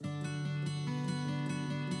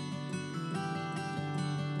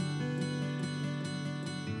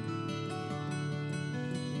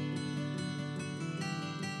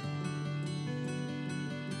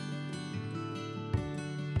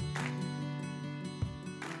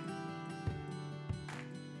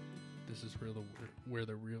this is where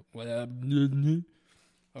the real.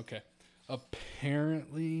 Okay.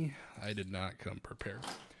 Apparently, I did not come prepared.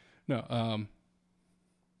 No. All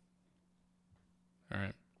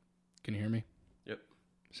right. Can you hear me? Yep.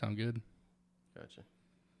 Sound good? Gotcha.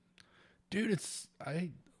 Dude, I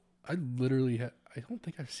literally I don't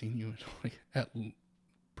think I've seen you in at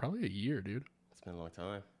probably a year, dude. It's been a long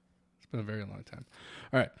time. It's been a very long time.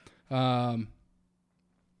 All right. So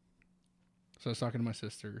I was talking to my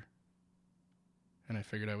sister, and I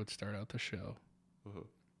figured I would start out the show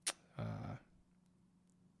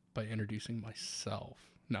by introducing myself.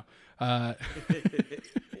 No. I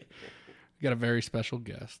got a very special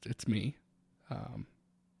guest. It's me. I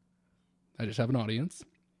just have an audience.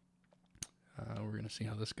 We're going to see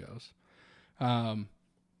how this goes. No.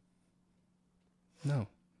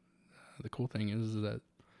 The cool thing is that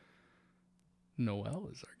Noel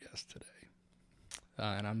is our guest today.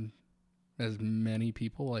 And I'm, as many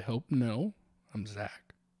people I hope know, I'm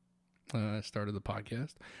Zach. I started the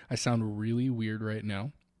podcast. I sound really weird right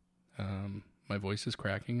now. My voice is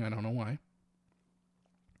cracking. I don't know why.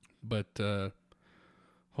 But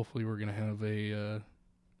hopefully we're going to have a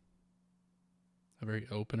very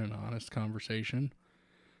open and honest conversation.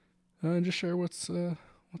 And just share what's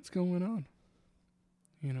going on.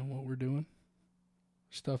 You know, what we're doing.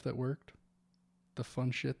 Stuff that worked. The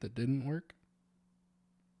fun shit that didn't work.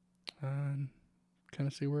 And kind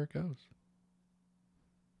of see where it goes.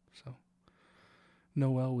 So,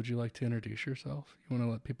 Noel, would you like to introduce yourself? You want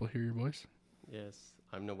to let people hear your voice? Yes,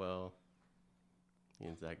 I'm Noel. Me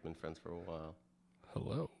and Zach have been friends for a while.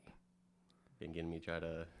 Hello. Been getting me to try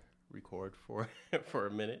to record for for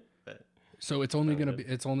a minute, but so it's only gonna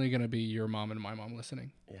be your mom and my mom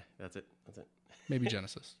listening. Yeah, that's it. Maybe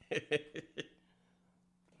Genesis.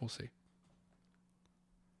 We'll see.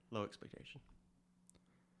 Low expectation.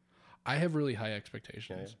 I have really high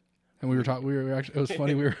expectations. Yeah. And we were actually, it was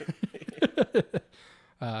funny. We were,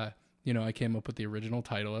 I came up with the original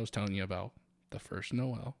title I was telling you about, The First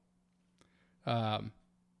Noel. But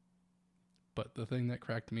the thing that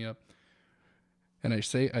cracked me up, and I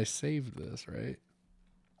saved this, right?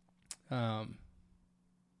 I'm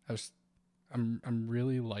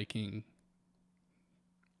really liking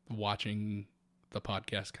watching the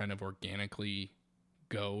podcast kind of organically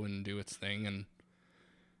go and do its thing, and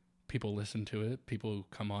people listen to it. People who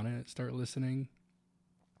come on it start listening.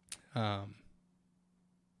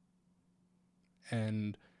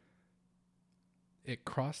 And it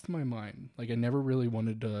crossed my mind. Like, I never really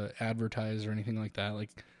wanted to advertise or anything like that.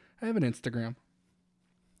 Like, I have an Instagram.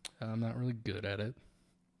 I'm not really good at it.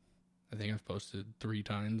 I think I've posted 3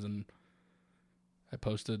 times, and I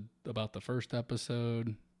posted about the first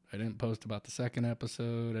episode. I didn't post about the second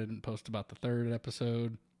episode. I didn't post about the third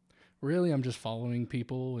episode. Really, I'm just following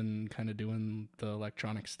people and kind of doing the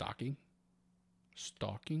electronic stalking.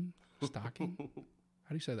 Stalking? How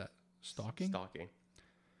do you say that? Stalking?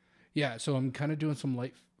 Yeah, so I'm kind of doing some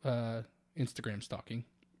light Instagram stalking,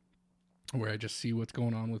 where I just see what's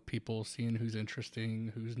going on with people, seeing who's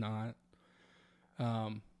interesting, who's not.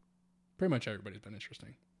 Pretty much everybody's been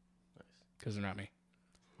interesting. Nice. Because they're not me.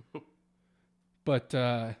 But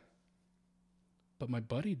my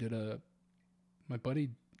buddy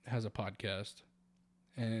has a podcast,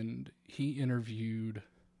 and he interviewed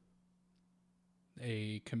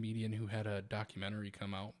a comedian who had a documentary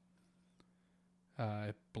come out.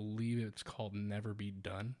 I believe it's called Never Be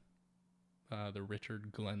Done, the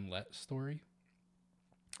Richard Glenn-Lett story.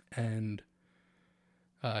 And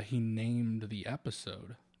he named the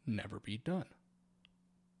episode Never Be Done.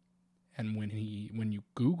 And when you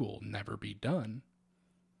Google Never Be Done,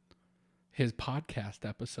 his podcast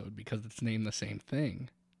episode, because it's named the same thing,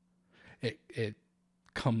 it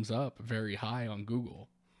comes up very high on Google.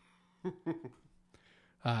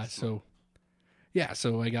 So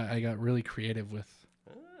I got really creative with.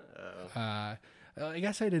 I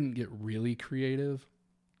guess I didn't get really creative,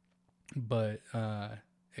 but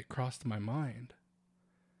it crossed my mind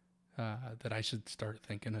that I should start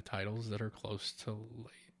thinking of titles that are close to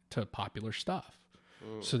popular stuff,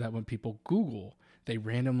 so that when people Google, they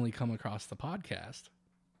randomly come across the podcast.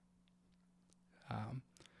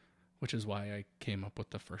 Which is why I came up with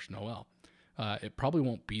The First Noel. It probably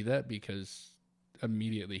won't be that, because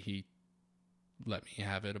immediately he let me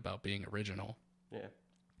have it about being original. Yeah.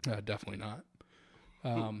 Definitely not.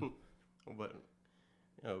 But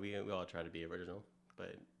we all try to be original,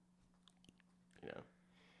 but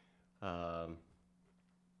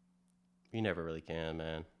you never really can,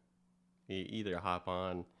 man. You either hop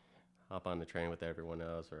on the train with everyone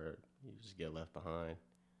else, or you just get left behind.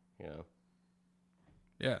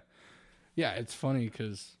 Yeah, it's funny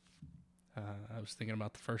because I was thinking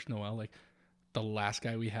about the first Noel. Like the last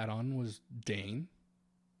guy we had on was Dane,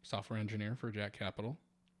 software engineer for Jack Capital.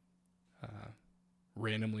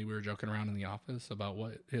 Randomly, we were joking around in the office about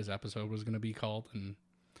what his episode was going to be called, and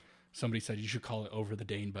somebody said you should call it Over the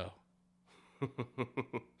Dane Bow.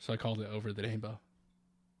 So I called it Over the Dane Bow.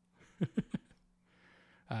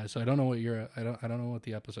 So I don't know what I don't know what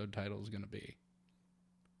the episode title is going to be,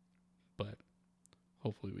 but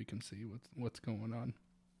hopefully we can see what's going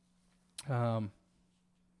on.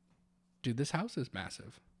 Dude, this house is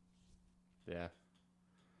massive. Yeah.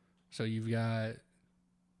 So you've got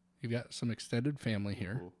some extended family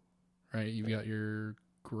here, right? You've got your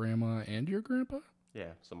grandma and your grandpa.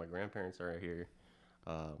 Yeah. So my grandparents are here.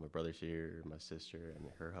 My brother's here, my sister, and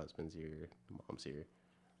her husband's here. Mom's here.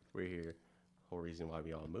 We're here. Whole reason why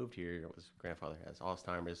we all moved here was grandfather has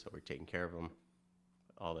Alzheimer's, so we're taking care of him.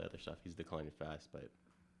 All the other stuff, he's declining fast, but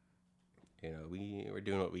we're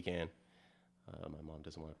doing what we can. My mom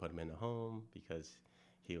doesn't want to put him in a home because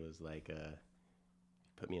he was like,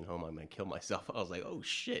 "Put me in a home, I'm gonna kill myself." I was like, "Oh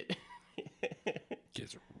shit!"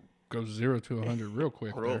 Kids goes 0 to 100 real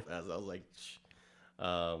quick. Real fast. I was like, Shh.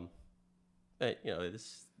 But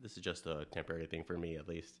this is just a temporary thing for me, at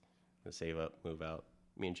least. To save up, move out.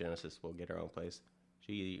 Me and Genesis will get our own place.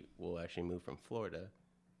 She will actually move from Florida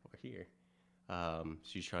over here.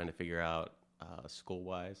 She's trying to figure out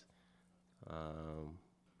school-wise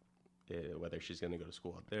whether she's going to go to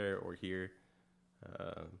school out there or here.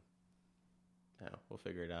 We'll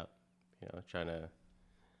figure it out. Trying to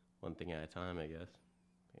one thing at a time, I guess.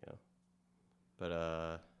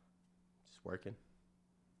 But just working.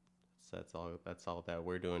 That's all that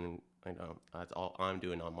we're doing. I know that's all I'm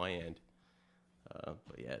doing on my end.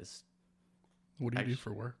 But yes. What do you do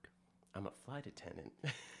for work? I'm a flight attendant.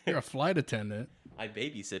 You're a flight attendant? I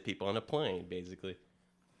babysit people on a plane, basically.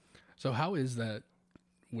 So how is that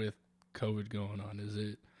with COVID going on?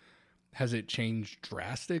 Has it changed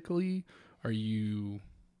drastically? Are you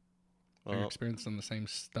experiencing the same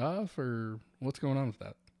stuff, or what's going on with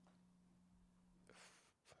that?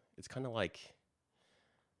 It's kind of like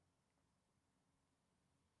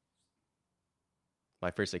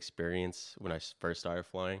my first experience when I first started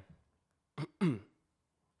flying.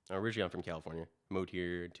 Originally, I'm from California. Moved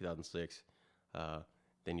here in 2006.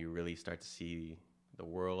 Then you really start to see the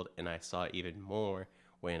world, and I saw it even more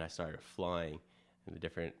when I started flying and the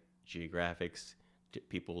different geographics,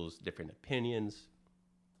 people's different opinions,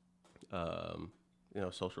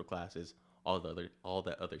 social classes, all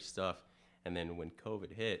that other stuff. And then when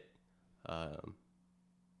COVID hit, it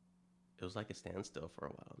was like a standstill for a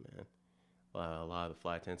while, man. A lot of the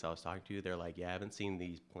flight attendants I was talking to, they're like, "Yeah, I haven't seen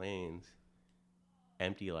these planes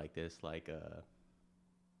empty like this,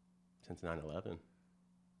 since 9/11."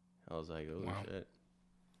 I was like, "Oh, wow. Shit."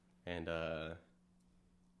 And a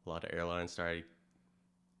lot of airlines started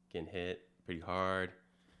getting hit pretty hard.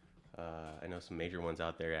 I know some major ones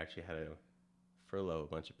out there actually had to furlough a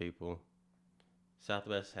bunch of people.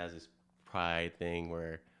 Southwest has this pride thing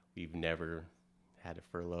where we've never had to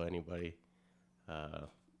furlough anybody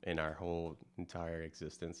in our whole entire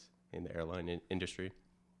existence in the airline industry.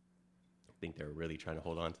 I think they're really trying to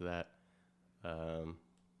hold on to that.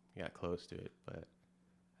 We got close to it, but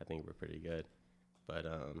I think we're pretty good. But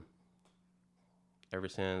ever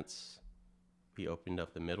since we opened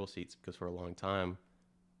up the middle seats, because for a long time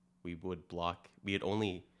we had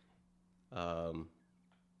only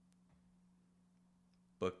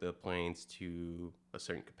booked the planes to a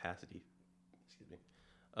certain capacity. Excuse me.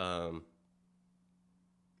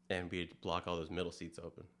 And we'd block all those middle seats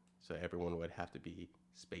open, so everyone would have to be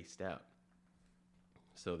spaced out.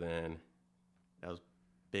 So then that was a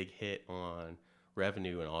big hit on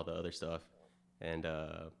revenue and all the other stuff. And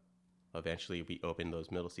eventually we opened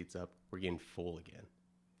those middle seats up. We're getting full again.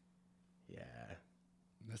 Yeah.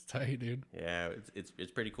 That's tight, dude. Yeah,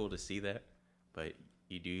 it's pretty cool to see that. But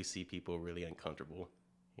you do see people really uncomfortable.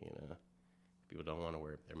 People don't want to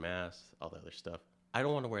wear their masks, all the other stuff. I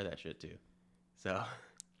don't want to wear that shit too. So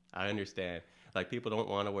I understand. Like, people don't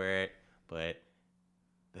want to wear it, but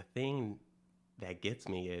the thing that gets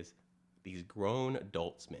me is these grown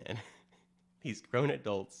adults, man. These grown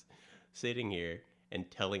adults sitting here and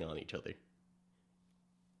telling on each other.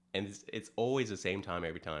 And it's always the same time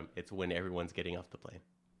every time. It's when everyone's getting off the plane.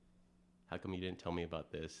 How come you didn't tell me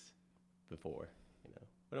about this before?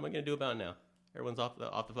 What am I going to do about it now? Everyone's off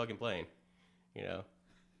the fucking plane.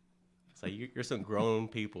 It's like you're some grown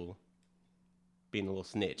people being a little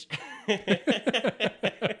snitch. It's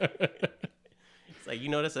like, you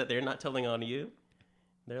notice that they're not telling on you.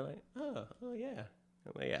 They're like, oh yeah.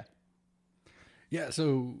 I'm like, yeah. Yeah,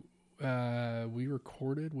 so we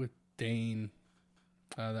recorded with Dane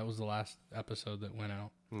That was the last episode that went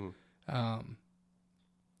out. Mm.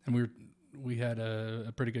 And we had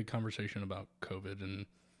a pretty good conversation about COVID and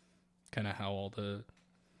kind of how all the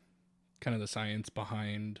kind of the science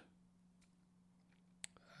behind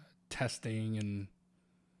testing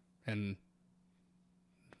and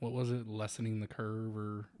what was it, lessening the curve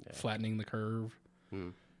or flattening the curve.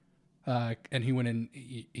 Mm. And he went in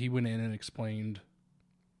and explained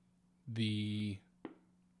the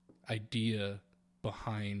idea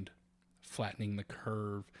behind flattening the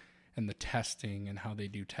curve and the testing and how they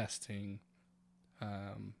do testing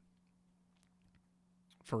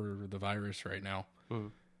for the virus right now.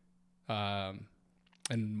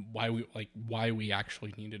 And why we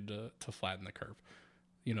actually needed to flatten the curve.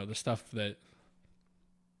 You know, the stuff that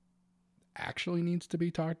actually needs to be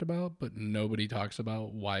talked about, but nobody talks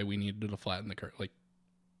about why we needed to flatten the curve. Like,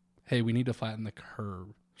 hey, we need to flatten the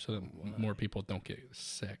curve so that more people don't get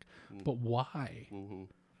sick. But why? Mm-hmm.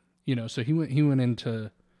 You know, so he went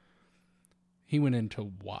into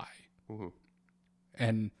why. Mm-hmm.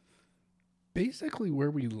 And basically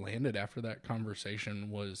where we landed after that conversation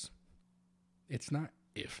was, it's not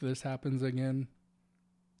if this happens again,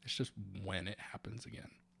 it's just when it happens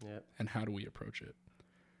again. Yep. And how do we approach it?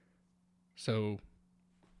 So,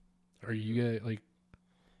 are you guys like?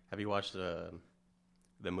 Have you watched the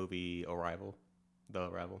movie Arrival? The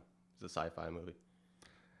Arrival. It's a sci-fi movie.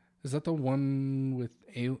 Is that the one with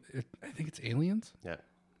I think it's aliens. Yeah.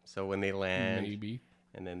 So when they land, maybe,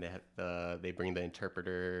 and then they bring the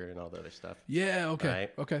interpreter and all the other stuff. Yeah. Okay.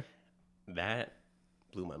 Right? Okay. That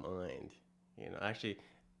blew my mind. You know, actually,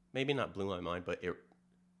 maybe not blew my mind, but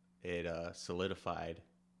it solidified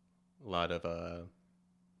a lot of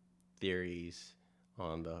theories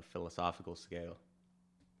on the philosophical scale,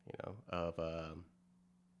 you know, of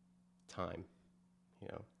time, you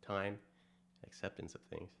know, time, acceptance of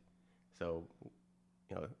things. So,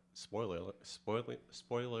 you know, spoiler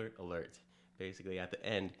alert. Basically, at the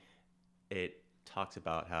end, it talks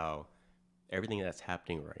about how everything that's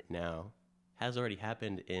happening right now has already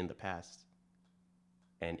happened in the past,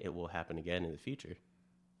 and it will happen again in the future.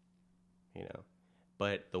 You know,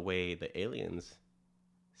 but the way the aliens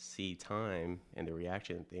see time and the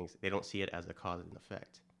reaction and things, they don't see it as a cause and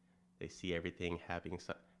effect. They see everything happening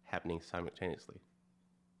simultaneously.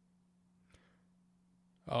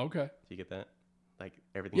 Oh, okay. Do you get that? Like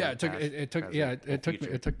everything. Yeah, it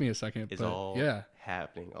took me a second. It's but all yeah,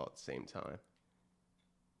 happening all at the same time.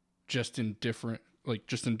 Just in different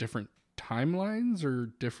timelines or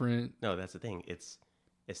different. No, that's the thing. It's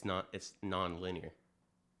non-linear.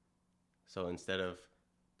 So instead of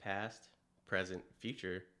past, present,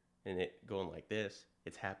 future, and it going like this,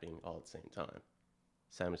 it's happening all at the same time.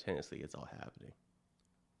 Simultaneously, it's all happening.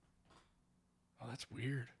 Oh, that's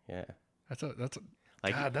weird. Yeah. That's a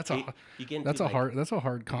like God, that's a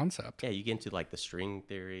hard concept. Yeah, you get into like the string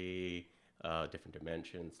theory, different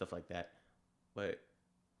dimensions, stuff like that. But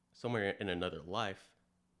somewhere in another life,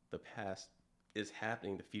 the past is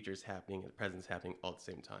happening, the future is happening, and the present is happening all at the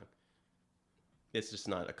same time. It's just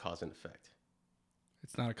not a cause and effect.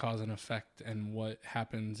 It's not a cause and effect, and what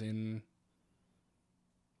happens in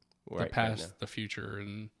Right, the past, the future,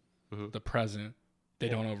 and the present, they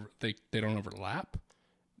don't overlap.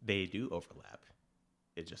 They do overlap.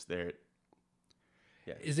 It's just there.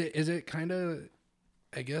 Yeah. Is it kind of?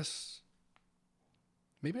 I guess.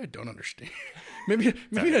 Maybe I don't understand. maybe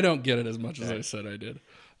I don't get it as much as I said I did.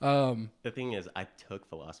 The thing is, I took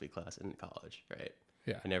philosophy class in college, right?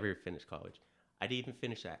 Yeah. I never finished college. I didn't even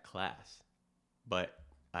finish that class, but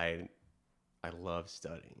I love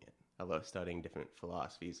studying it. I love studying different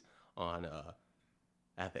philosophies on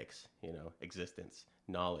ethics, you know, existence,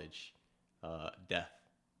 knowledge, death,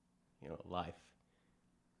 you know, life,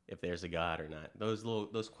 if there's a God or not.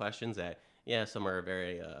 Those questions that, yeah, some are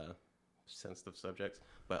very sensitive subjects,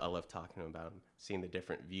 but I love talking about them, seeing the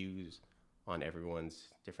different views on everyone's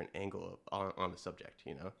different angle on the subject,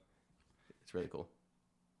 you know? It's really cool.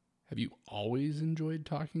 Have you always enjoyed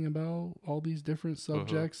talking about all these different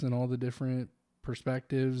subjects and all the different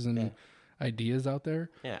perspectives and ideas out there?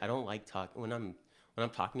 Yeah, I don't like talking when I'm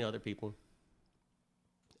talking to other people.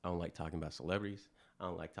 I don't like talking about celebrities. I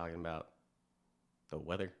don't like talking about the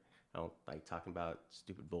weather. I don't like talking about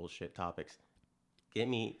stupid bullshit topics. Get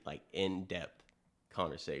me like in-depth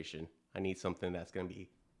conversation. I need something that's gonna be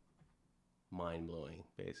mind-blowing,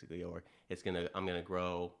 basically, or I'm gonna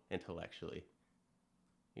grow intellectually.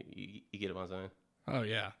 You get what I'm saying? Oh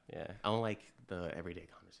yeah. Yeah. I don't like the everyday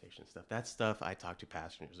conversation stuff. That stuff I talk to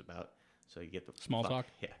passengers about. So you get the small talk.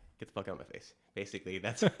 Yeah. Get the fuck out of my face. Basically,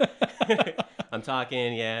 that's. I'm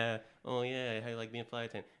talking. Yeah. Oh yeah. How you like being a flight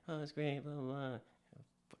attendant? Oh, it's great. Blah blah.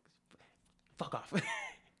 Fuck off.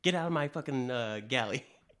 Get out of my fucking galley.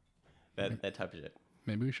 That type of shit.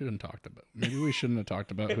 Maybe we shouldn't have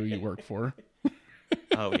talked about who you work for.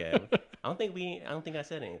 Oh yeah. I don't think I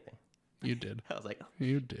said anything. You did. I was like, oh,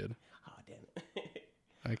 you did. Oh damn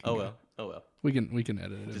it. Oh well. We can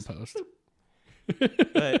edit it in post.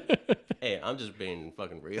 But hey, I'm just being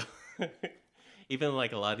fucking real. Even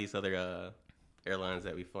like a lot of these other airlines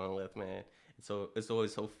that we've flown with, man. It's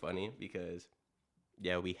always so funny because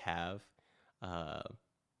yeah, we have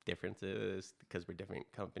differences because we're different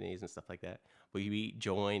companies and stuff like that. But we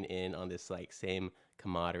join in on this like same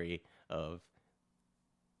camaraderie of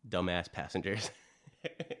dumbass passengers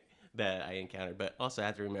that I encountered. But also I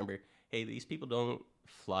have to remember, hey, these people don't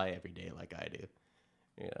fly every day like I do.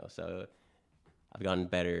 You know, so I've gotten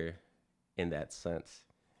better in that sense.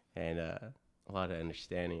 And a lot of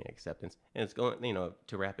understanding and acceptance. And it's going,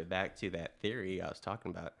 to wrap it back to that theory I was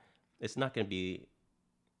talking about, it's not going to be,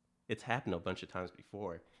 it's happened a bunch of times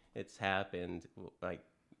before. It's happened, like,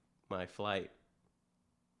 my flight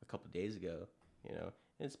a couple of days ago, and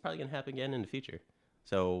it's probably going to happen again in the future.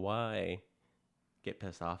 So why get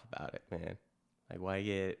pissed off about it, man? Like, why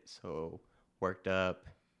get so worked up?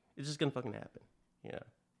 It's just going to fucking happen,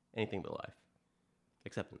 anything but life.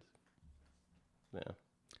 Acceptance. Yeah.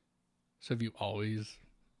 So have you always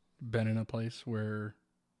been in a place where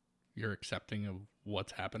you're accepting of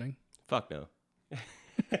what's happening? Fuck no.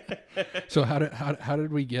 So how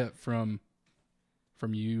did we get from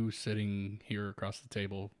you sitting here across the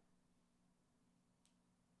table?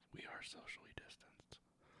 We are socially distanced.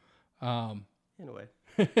 In a way.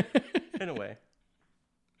 In a way.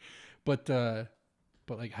 But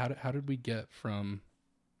like how did we get from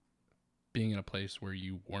being in a place where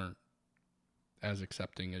you weren't as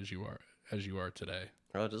accepting as you are today?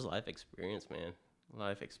 Oh, just life experience, man.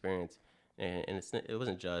 Life experience, and it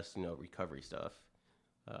wasn't just recovery stuff,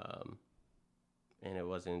 and it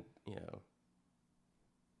wasn't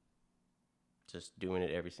just doing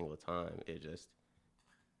it every single time. It just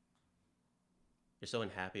you're so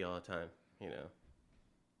unhappy all the time,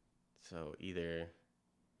 So either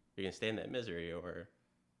you're gonna stay in that misery, or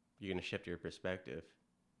you're gonna shift your perspective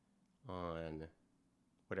on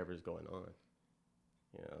whatever's going on.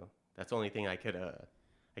 That's the only thing I can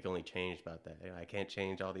only change about that. I can't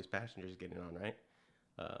change all these passengers getting on, right?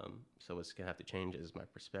 So what's gonna have to change is my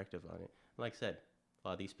perspective on it. Like I said, a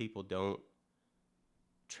lot of these people don't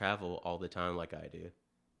travel all the time like I do,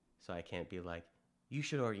 so I can't be like, you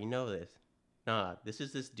should already know this. Nah, this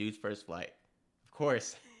is this dude's first flight, of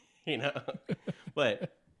course,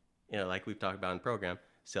 But like we've talked about in the program,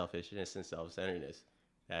 selfishness and self-centeredness.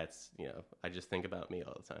 That's I just think about me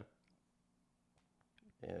all the time.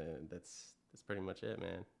 And that's pretty much it,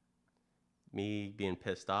 man. Me being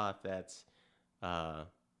pissed off, that's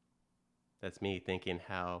me thinking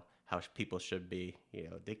how people should be,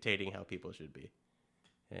 dictating how people should be.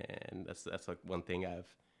 And that's like one thing I've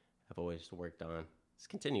always worked on. It's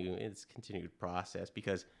continued process,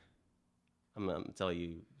 because I'm gonna tell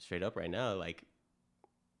you straight up right now, like,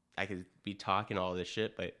 I could be talking all this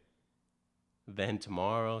shit, but then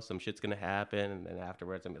tomorrow some shit's gonna happen, and then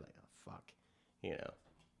afterwards I'm gonna be like, oh fuck,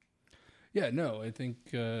 Yeah, no, I think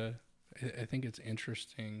it's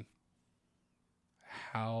interesting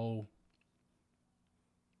how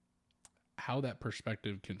that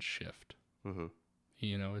perspective can shift. Mm-hmm.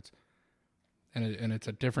 It's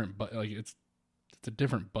a different, but like it's a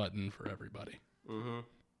different button for everybody. Mm-hmm.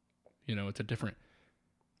 It's a different.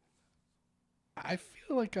 I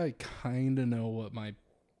feel like I kind of know what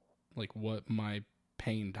my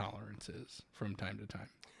pain tolerance is from time to time.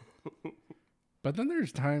 But then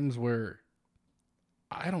there's times where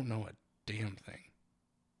I don't know a damn thing.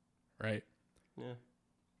 Right? Yeah.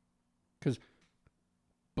 Because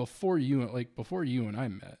before you and I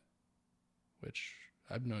met, which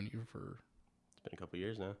I've known you for... It's been a couple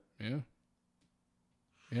years now. Yeah.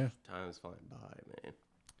 Yeah. Time's flying by, man.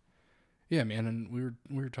 Yeah, man, and we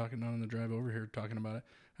were talking on the drive over here, talking about it.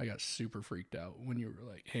 I got super freaked out when you were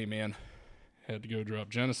like, hey, man, had to go drop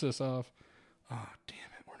Genesis off. Oh, damn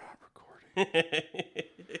it, we're not recording.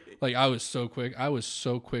 Like, I was so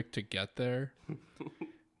quick to get there.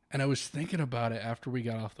 And I was thinking about it after we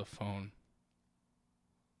got off the phone.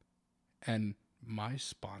 And my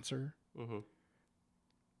sponsor, mm-hmm.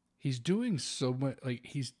 He's doing so much, like,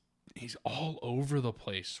 he's all over the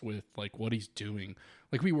place with, like, what he's doing.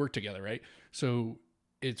 Like, we work together, right? So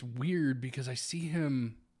it's weird because I see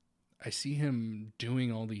him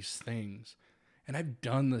doing all these things, and I've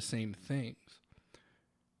done the same things.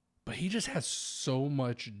 But he just has so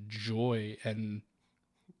much joy and,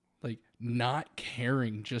 like, not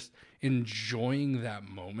caring, just enjoying that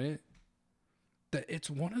moment, that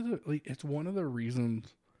it's one of the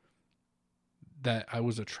reasons that I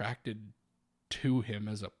was attracted to him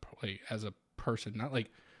as a person, not like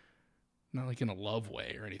in a love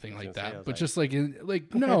way or anything like that, but just like in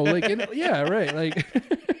yeah, right. Like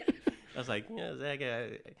I was like, yeah, Zach,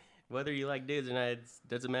 whether you like dudes or not, it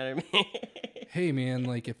doesn't matter to me. Hey man,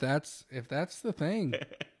 like if that's the thing,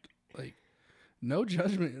 like no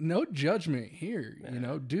judgment here, you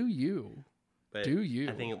know, do you. But do you.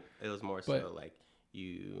 I think it was more so like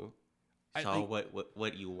you saw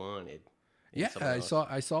what you wanted. Yeah, I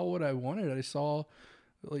saw what I wanted. I saw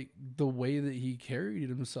like the way that he carried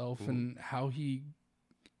himself and how he's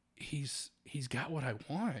got what I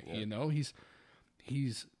want, you know? He's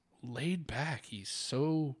laid back. He's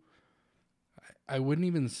so, I wouldn't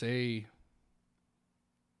even say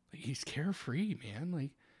he's carefree, man.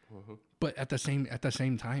 Like, but at the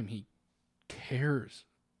same time, he cares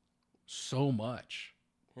so much.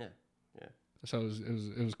 Yeah. So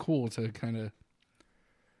it was cool to kind of,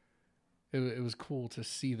 it was cool to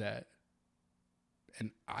see that.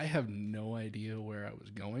 And I have no idea where I was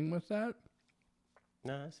going with that.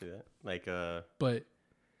 No, I see that. Like, but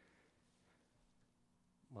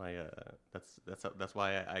my that's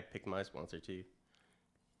why I picked my sponsor too.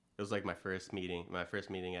 It was like my first meeting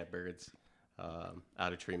at Birds, out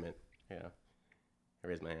of treatment. Yeah, I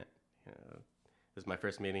raised my hand. You know, it was my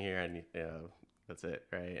first meeting here. I need, that's it,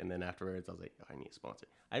 right? And then afterwards, I was like, oh, I need a sponsor.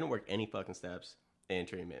 I didn't work any fucking steps in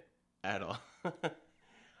treatment at all.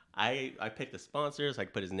 I picked the sponsor so I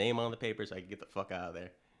could put his name on the paper so I could get the fuck out of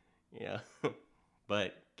there. Yeah.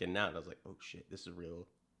 But getting out, I was like, oh shit, this is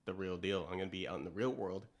the real deal. I'm gonna be out in the real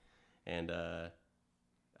world. And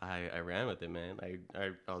I ran with it, man.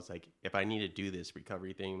 I was like, if I need to do this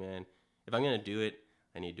recovery thing, man, if I'm gonna do it,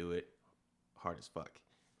 I need to do it hard as fuck.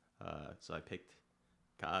 So I picked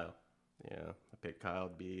Kyle. Yeah, I picked Kyle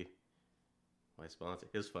to be my sponsor.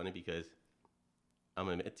 It was funny because I'm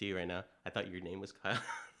gonna admit to you right now, I thought your name was Kyle.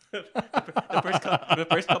 the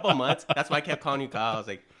first couple of months, that's why I kept calling you Kyle. I was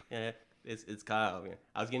like, yeah, it's Kyle. Yeah.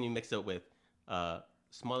 I was getting you mixed up with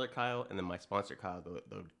smaller Kyle and then my sponsor Kyle,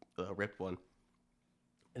 the ripped one.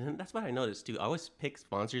 And then that's what I noticed too. I always pick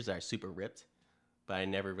sponsors that are super ripped, but I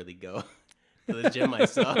never really go to the gym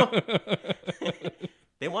myself.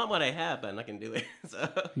 They want what I have, but I'm not gonna do it. So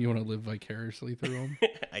you want to live vicariously through them,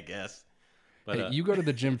 I guess. But hey, you go to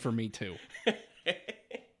the gym for me too.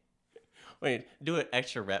 Wait, do an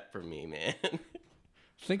extra rep for me, man.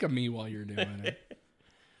 Think of me while you're doing it.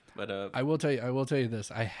 But I will tell you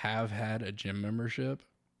this. I have had a gym membership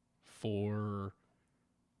for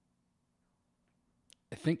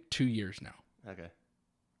I think 2 years now. Okay.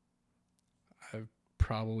 I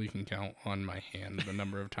probably can count on my hand the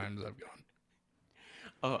number of times I've gone.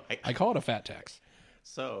 Oh, I call it a fat tax.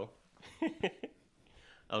 So,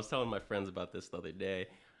 I was telling my friends about this the other day,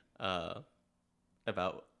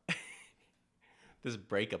 about this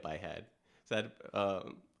breakup I had. So I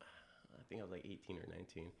think I was like 18 or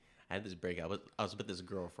 19. I had this breakup. I was with this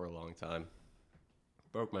girl for a long time.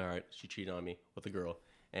 Broke my heart. She cheated on me with a girl,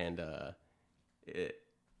 and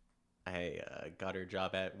I got her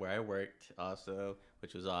job at where I worked also,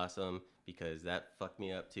 which was awesome because that fucked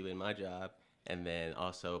me up too in my job. And then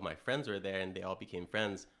also my friends were there and they all became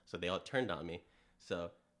friends, so they all turned on me.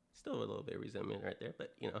 So still a little bit of resentment right there,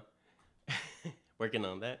 but you know, working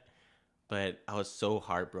on that. But I was so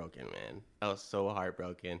heartbroken, man. I was so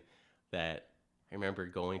heartbroken that I remember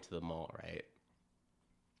going to the mall, right?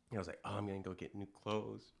 I was like, oh, I'm going to go get new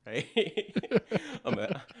clothes, right? I'm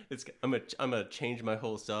gonna change my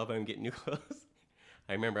whole self. I'm going to get new clothes.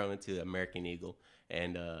 I remember I went to American Eagle,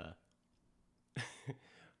 and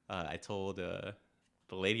I told the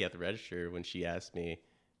lady at the register when she asked me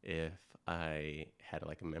if I had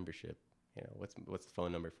like a membership, you know, what's the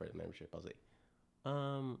phone number for the membership? I was like,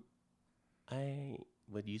 I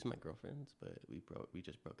would use my girlfriend's, but we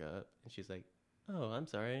just broke up. And she's like, oh, I'm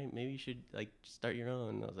sorry. Maybe you should like start your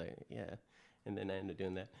own. And I was like, yeah. And then I ended up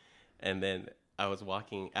doing that. And then I was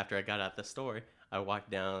walking after I got out the store. I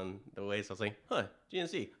walked down the way. So I was like, huh,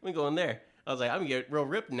 GNC, let me go in there. I was like, I'm gonna get real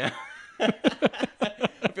ripped now.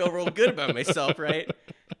 I feel real good about myself, right?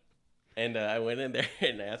 And I went in there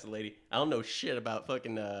and I asked the lady, I don't know shit about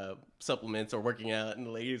fucking supplements or working out. And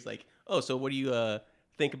the lady was like, oh, so what do you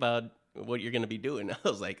think about what you're going to be doing? I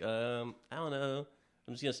was like, I don't know.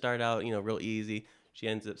 I'm just going to start out, you know, real easy. She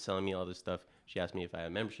ends up selling me all this stuff. She asked me if I had a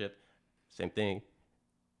membership. Same thing.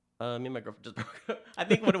 Me and my girlfriend just broke up. I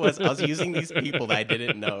think what it was, I was using these people that I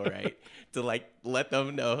didn't know, right? To like let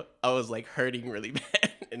them know I was like hurting really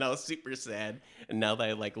bad. And I was super sad. And now that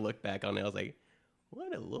I like look back on it, I was like,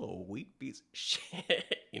 what a little weak piece of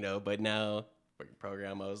shit, you know? But now, for the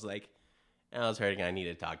program, I was like, I was hurting. I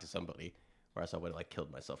needed to talk to somebody, or else I would have like killed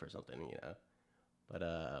myself or something, you know? But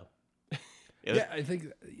I think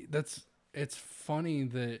it's funny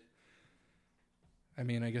that. I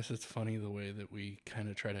mean, I guess it's funny the way that we kind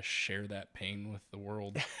of try to share that pain with the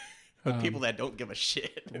world. with people that don't give a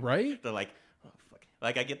shit, right? They're like, oh fuck.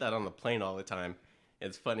 Like I get that on the plane all the time.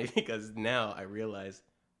 It's funny because now I realize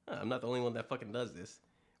I'm not the only one that fucking does this.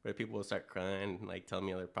 Where people will start crying and like tell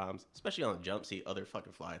me other problems, especially on the jump seat. Other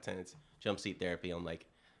fucking flight attendants, jump seat therapy. I'm like,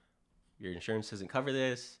 your insurance doesn't cover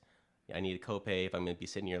this. I need a copay if I'm gonna be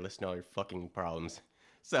sitting here listening to all your fucking problems.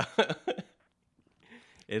 So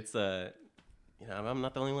it's I'm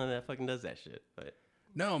not the only one that fucking does that shit. But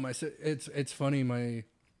no, it's funny. My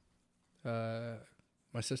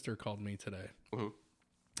sister called me today,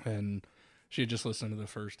 and she had just listened to the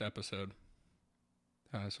first episode.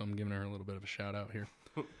 So I'm giving her a little bit of a shout out here.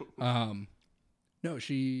 No,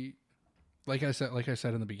 she, like I said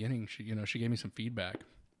in the beginning, she gave me some feedback,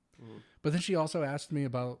 but then she also asked me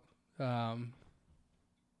about something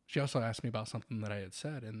that I had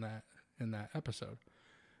said in that episode.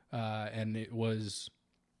 And it was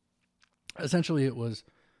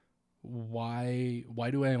why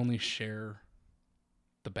do I only share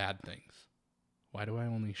the bad things? Why do I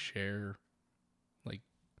only share like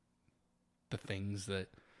the things that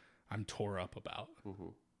I'm tore up about?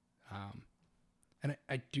 And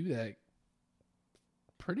I do that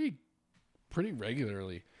pretty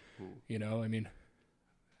regularly. You know, I mean,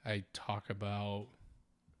 I talk about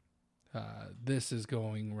this is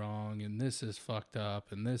going wrong and this is fucked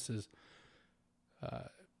up and this is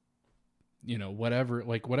whatever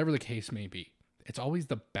the case may be. It's always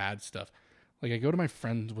the bad stuff. Like I go to my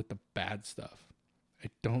friends with the bad stuff. I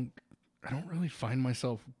don't really find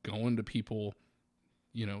myself going to people,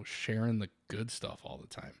 sharing the good stuff all the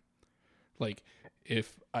time. Like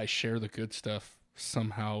if I share the good stuff,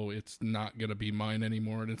 somehow it's not going to be mine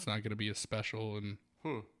anymore and it's not going to be as special. And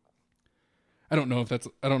I don't know if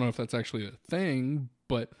that's actually a thing,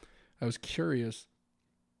 but I was curious.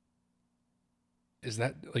 Is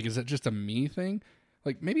that just a me thing?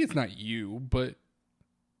 Like maybe it's not you, but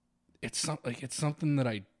it's something that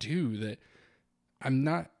I do that I'm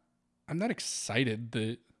not excited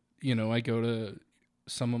that, I go to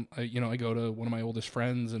I go to one of my oldest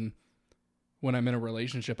friends, and when I'm in a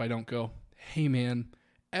relationship, I don't go, "Hey man,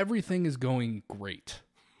 everything is going great.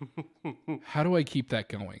 How do I keep that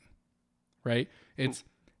going?" Right? It's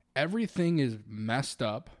everything is messed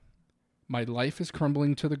up. My life is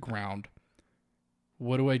crumbling to the ground.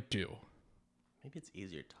 What do I do? Maybe it's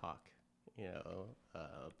easier to talk,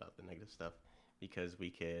 about the negative stuff because we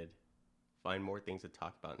could find more things to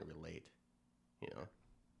talk about and relate.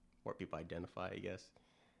 More people identify, I guess.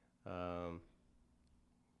 But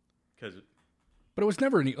it was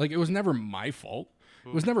never it was never my fault.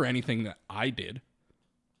 It was never anything that I did.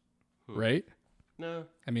 Right? No.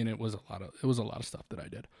 I mean, it was a lot of stuff that I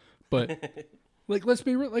did. But let's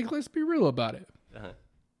be real about it. Uh-huh.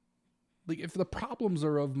 Like if the problems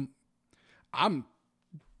are I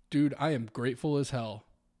am grateful as hell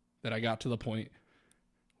that I got to the point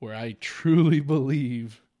where I truly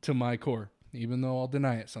believe to my core, even though I'll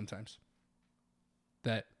deny it sometimes,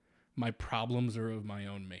 that my problems are of my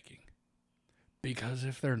own making. Because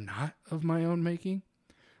if they're not of my own making,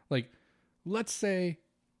 let's say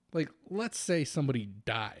somebody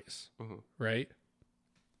dies, right?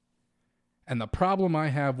 And the problem I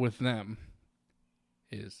have with them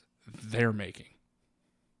is their making.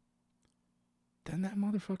 Then that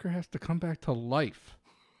motherfucker has to come back to life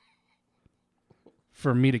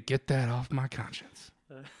for me to get that off my conscience.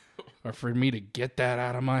 Or for me to get that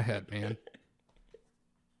out of my head, man.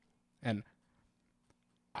 And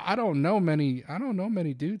I don't know many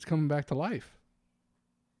dudes coming back to life.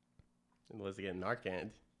 Unless they get Narcan,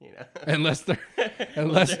 Unless they're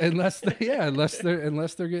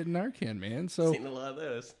getting Narcan, man. So seen a lot of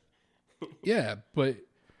those. Yeah, but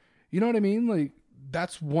you know what I mean? Like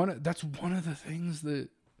that's one of the things that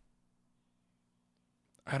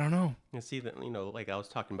I don't know. And see that, like I was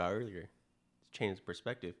talking about earlier, change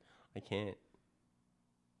perspective. I can't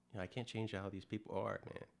change how these people are,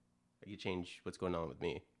 man. I can change what's going on with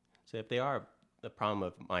me. So if they are the problem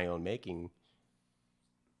of my own making,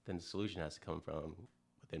 then the solution has to come from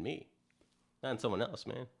within me, not in someone else,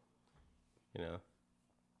 man.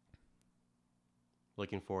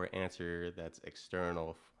 Looking for an answer that's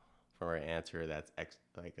external for an answer that's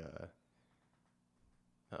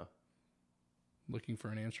Looking for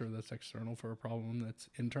an answer that's external for a problem that's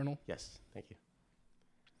internal? Yes, thank you.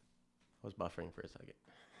 I was buffering for a second.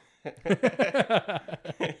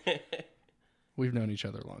 We've known each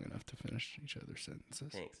other long enough to finish each other's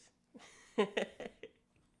sentences. Thanks.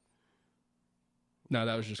 No,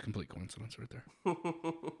 that was just complete coincidence right there.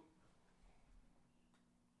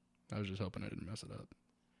 I was just hoping I didn't mess it up.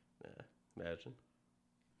 Yeah, imagine.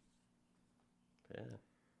 Yeah.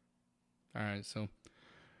 All right, so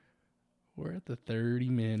we're at the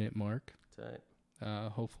 30-minute mark. That's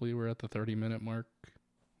right. Hopefully we're at the 30-minute mark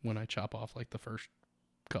when I chop off like the first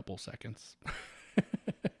couple seconds. Yeah.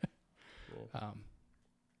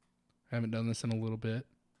 I haven't done this in a little bit.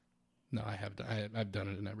 No, I have. I've done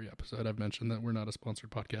it in every episode. I've mentioned that we're not a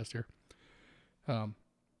sponsored podcast here.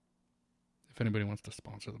 If anybody wants to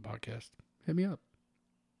sponsor the podcast, hit me up.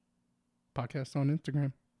 Podcast on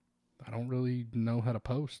Instagram. I don't really know how to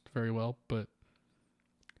post very well, but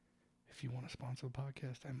if you want to sponsor the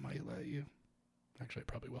podcast, I might let you. Actually, I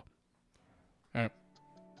probably will. All right.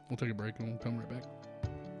 We'll take a break and we'll come right back.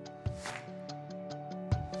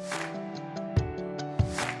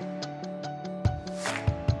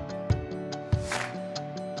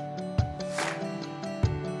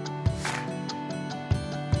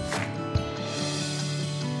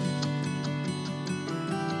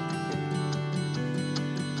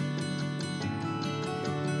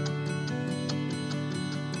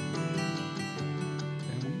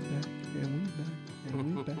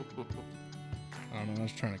 I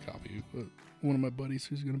was trying to copy you, but one of my buddies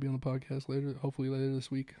who's going to be on the podcast hopefully later this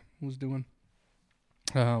week, was doing.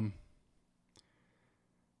 All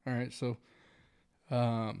right, so,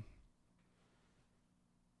 yeah,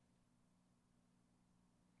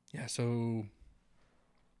 so,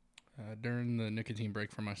 during the nicotine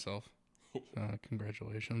break for myself,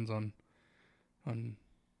 congratulations on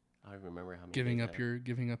I remember how many giving up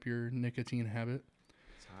your nicotine habit.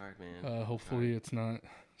 It's hard, man. Hopefully it's not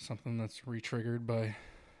something that's re-triggered by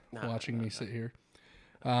watching me sit here.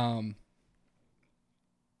 No,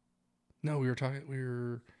 we were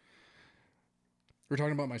talking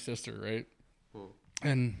about my sister, right?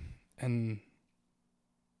 And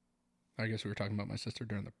I guess we were talking about my sister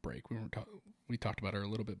during the break. We talked about her a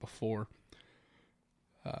little bit before.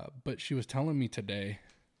 But she was telling me today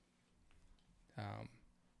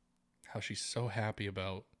how she's so happy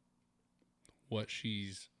about what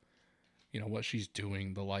she's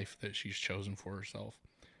doing, the life that she's chosen for herself.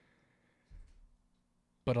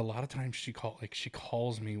 But a lot of times she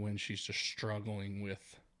calls me when she's just struggling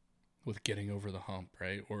with getting over the hump,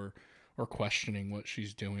 right? Or questioning what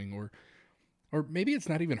she's doing, or maybe it's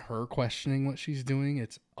not even her questioning what she's doing,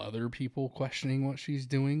 it's other people questioning what she's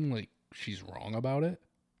doing, like she's wrong about it.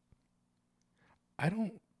 I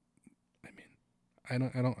don't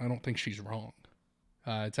think she's wrong.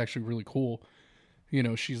 It's actually really cool. You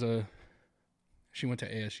know, she went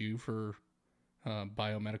to ASU for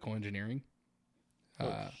biomedical engineering.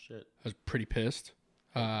 Shit. I was pretty pissed.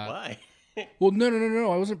 Why? Well,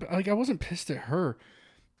 no. I wasn't pissed at her.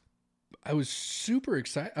 I was super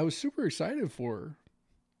excited for her.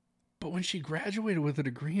 But when she graduated with a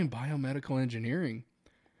degree in biomedical engineering,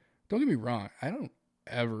 don't get me wrong, I don't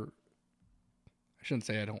ever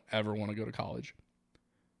want to go to college.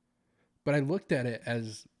 But I looked at it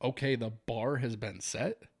as, okay, the bar has been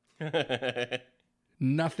set.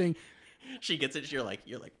 Nothing. She gets it. You're like,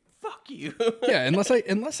 fuck you. Yeah, unless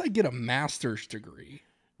I get a master's degree.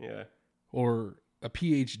 Yeah. Or a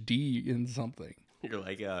PhD in something. You're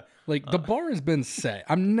like, the bar has been set.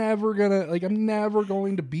 I'm never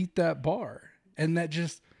going to beat that bar. And that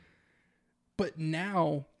just, but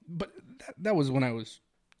that was when I was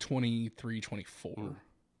 23, 24.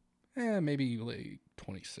 Maybe like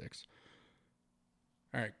 26.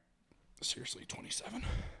 All right. Seriously, 27,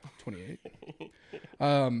 28.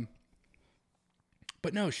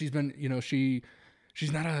 But no, she's been,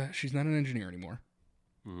 she's not an engineer anymore.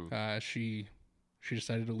 Mm-hmm. She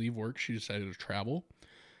decided to leave work. She decided to travel.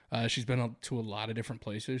 She's been to a lot of different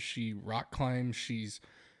places. She rock climbs. She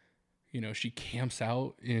camps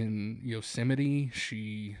out in Yosemite.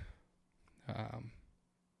 She's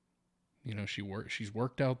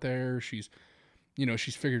worked out there. She's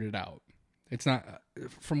figured it out. It's not,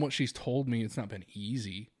 from what she's told me, it's not been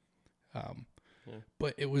easy.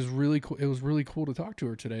 But it was really cool. It was really cool to talk to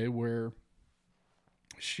her today, where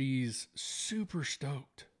she's super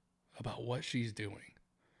stoked about what she's doing.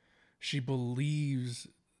 She believes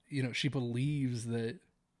that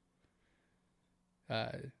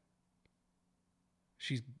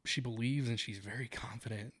she believes, and she's very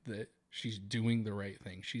confident that she's doing the right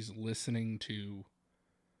thing. She's listening to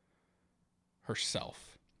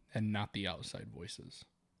herself and not the outside voices.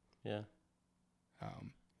 Yeah.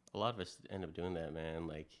 A lot of us end up doing that, man.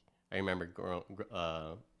 Like, I remember when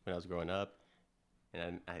I was growing up,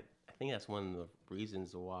 and I think that's one of the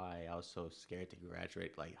reasons why I was so scared to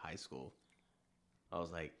graduate, like, high school. I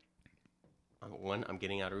was like, one, I'm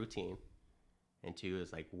getting out of routine, and two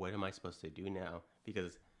is like, what am I supposed to do now?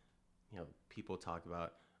 Because, people talk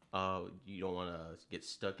about, you don't want to get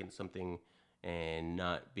stuck in something and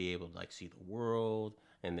not be able to like see the world.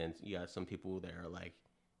 And then you got some people that are like,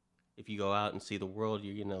 if you go out and see the world,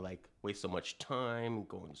 you're gonna like waste so much time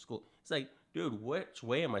going to school. It's like, dude, which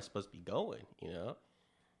way am I supposed to be going? You know?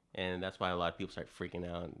 And that's why a lot of people start freaking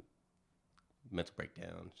out and mental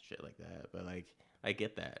breakdowns, shit like that. But like, I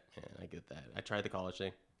get that, man. I get that. I tried the college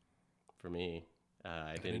thing. For me,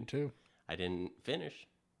 I didn't. Too. I didn't finish,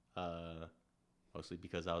 mostly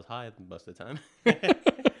because I was high most of the time.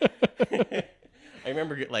 I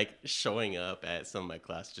remember like showing up at some of my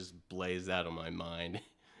class just blazed out of my mind,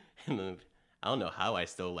 and then I don't know how I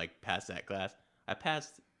still like passed that class. I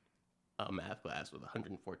passed a math class with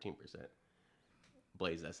 114%.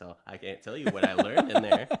 Blazed as hell. I can't tell you what I learned in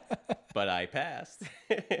there, but I passed.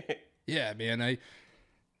 Yeah, man.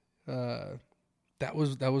 That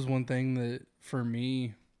was one thing that for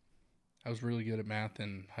me, I was really good at math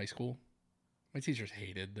in high school. My teachers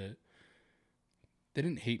hated that. They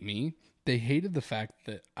didn't hate me. They hated the fact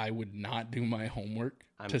that I would not do my homework.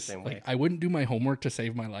 I'm the same way. I wouldn't do my homework to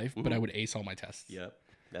save my life, but I would ace all my tests. Yep,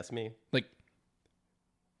 that's me. Like,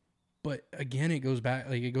 but again, it goes back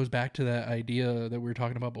to that idea that we were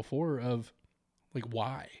talking about before of like,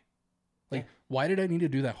 why? Like, why did I need to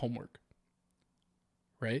do that homework?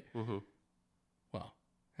 Right? Mm-hmm. Well,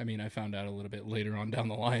 I mean, I found out a little bit later on down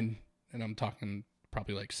the line, and I'm talking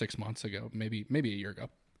probably like 6 months ago, maybe a year ago,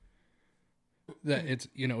 that it's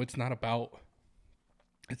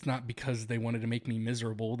not because they wanted to make me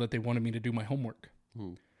miserable that they wanted me to do my homework.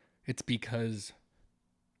 It's because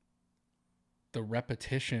the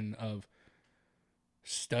repetition of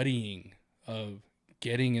studying, of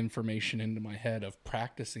getting information into my head, of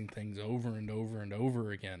practicing things over and over and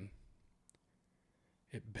over again,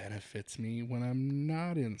 it benefits me when I'm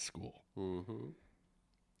not in school. Mm-hmm.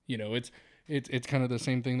 You know, it's kind of the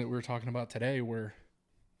same thing that we were talking about today, where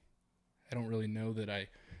I don't really know that I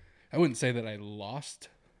wouldn't say that I lost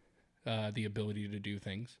the ability to do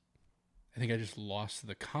things. I think I just lost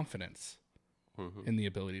the confidence in the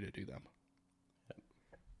ability to do them. Yep.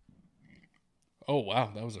 Oh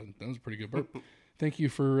wow, that was a pretty good burp. Thank you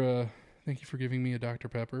for giving me a Dr.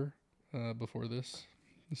 Pepper before this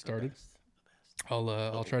started.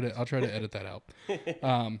 I'll try to edit that out.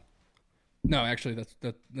 No, actually,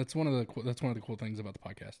 that's one of the cool things about the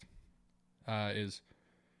podcast. Is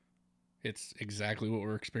it's exactly what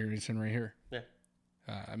we're experiencing right here. Yeah.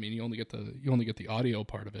 I mean, you only get the audio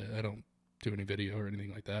part of it. I don't do any video or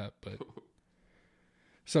anything like that. But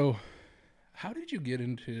so, how did you get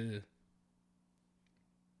into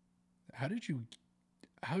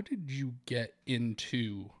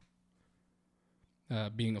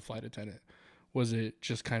being a flight attendant? Was it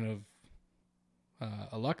just kind of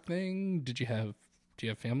a luck thing? Do you have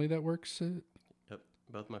family that works? Yep,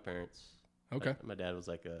 both my parents. Okay. My dad was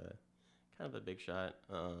like a kind of a big shot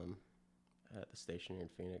at the station here in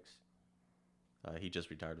Phoenix. He just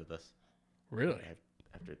retired with us. Really?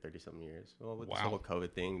 After 30-something years. Well, with wow. this whole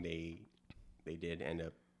COVID thing, they did end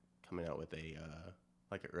up coming out with a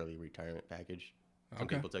like an early retirement package. Some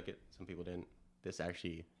people took it, some people didn't. This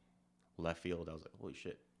actually left field. I was like, holy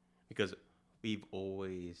shit, because we've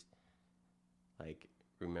always like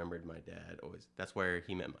remembered my dad. Always, that's where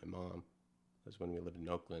he met my mom. That's when we lived in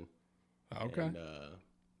Oakland. Okay. And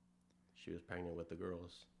she was pregnant with the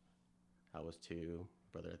girls. I was 2.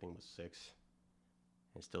 Brother, I think, was 6.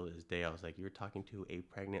 And still to this day, I was like, you're talking to a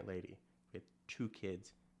pregnant lady with 2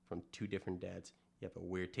 kids from 2 different dads. You have a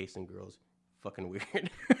weird taste in girls. Fucking weird.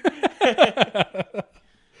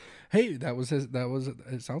 Hey, it sounds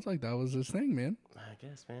like that was his thing, man. I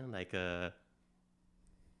guess, man. Like,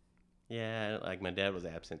 yeah, like my dad was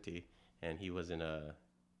absentee, and he wasn't I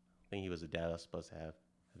think he was the dad I was supposed to have.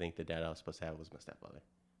 I think the dad I was supposed to have was my stepfather.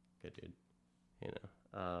 Good dude, you know.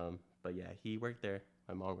 But yeah, he worked there.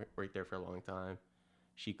 My mom worked there for a long time.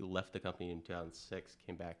 She left the company in 2006,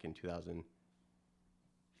 came back in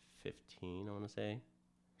 2015, I want to say.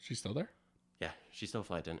 She's still there? Yeah, she's still a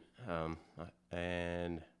flight attendant.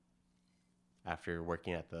 And after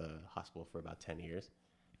working at the hospital for about 10 years,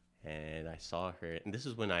 and I saw her, and this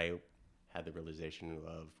is when I had the realization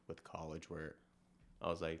of with college where I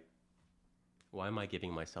was like, why am I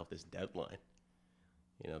giving myself this deadline?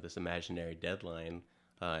 You know, this imaginary deadline.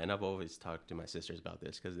 And I've always talked to my sisters about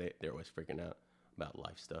this because they're always freaking out about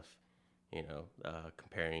life stuff, you know,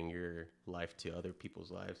 comparing your life to other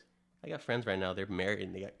people's lives. I got friends right now, they're married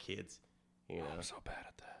and they got kids, you know. I'm so bad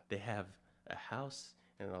at that. They have a house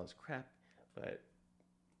and all this crap, but,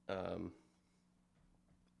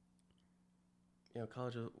 you know,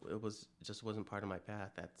 college, just wasn't part of my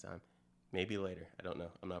path at the time. Maybe later. I don't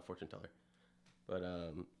know. I'm not a fortune teller. But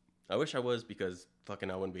I wish I was, because fucking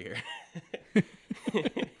I wouldn't be here.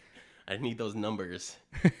 I need those numbers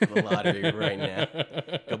for the lottery right now.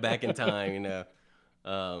 Go back in time, you know.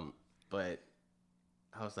 But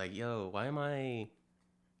I was like, yo, why am I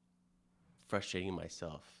frustrating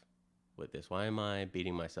myself with this? Why am I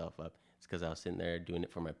beating myself up? It's because I was sitting there doing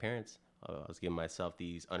it for my parents. I was giving myself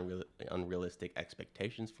these unrealistic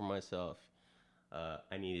expectations for myself.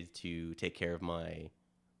 I needed to take care of my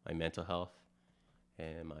mental health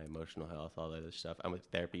and my emotional health, all that other stuff. I'm with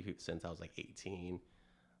therapy since I was like 18.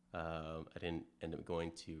 I didn't end up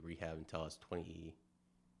going to rehab until I was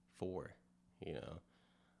 24, you know,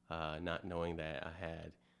 not knowing that I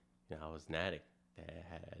had, you know, I was an addict, that I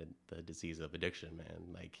had the disease of addiction,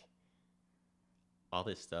 man. Like, all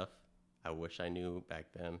this stuff, I wish I knew back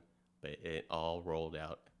then, but it all rolled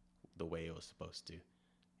out the way it was supposed to,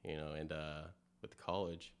 you know. And with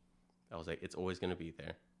college, I was like, it's always going to be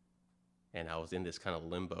there. And I was in this kind of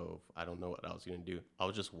limbo of, I don't know what I was going to do. I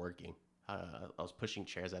was just working. I was pushing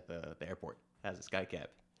chairs at the airport as a sky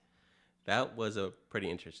cap. That was a pretty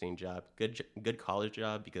interesting job. Good college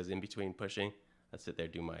job, because in between pushing, I'd sit there,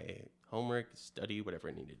 do my homework, study, whatever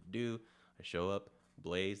I needed to do. I show up,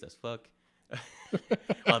 blazed as fuck.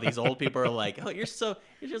 While these old people are like, "Oh, you're so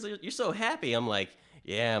happy." I'm like,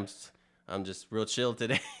 "Yeah, I'm just real chill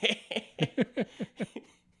today."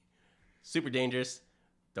 Super dangerous.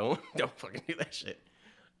 Don't fucking do that shit.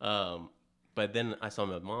 But then I saw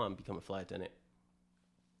my mom become a flight attendant,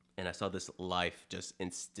 and I saw this life just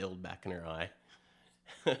instilled back in her eye.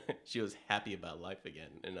 She was happy about life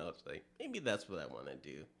again, and I was like, maybe that's what I want to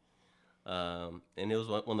do. And it was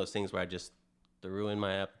one of those things where I just threw in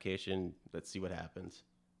my application. Let's see what happens.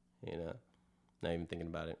 You know, not even thinking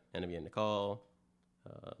about it. Ended up getting a call.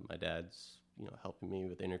 My dad's, you know, helping me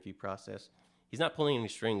with the interview process. He's not pulling any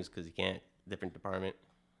strings because he can't. Different department.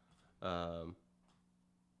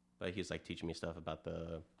 But he's like teaching me stuff about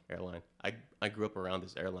the airline. I grew up around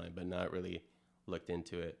this airline, but not really looked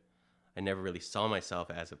into it. I never really saw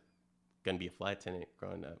myself as gonna be a flight attendant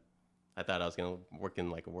growing up. I thought I was gonna work in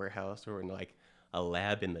like a warehouse or in like a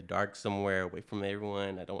lab in the dark somewhere, away from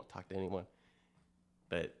everyone. I don't want to talk to anyone.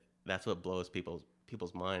 But that's what blows people's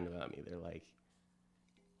mind about me. They're like,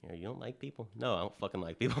 you know, you don't like people? No, I don't fucking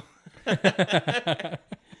like people.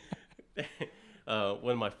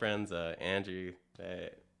 One of my friends, Andrew,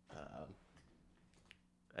 that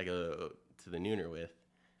I go to the Nooner with,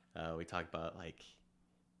 we talk about, like,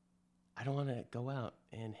 I don't want to go out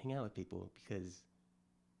and hang out with people because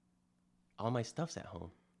all my stuff's at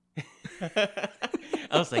home.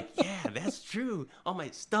 I was like, yeah, that's true. All my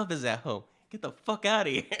stuff is at home. Get the fuck out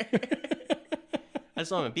of here. I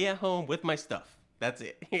just want to be at home with my stuff. That's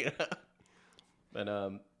it. You know? But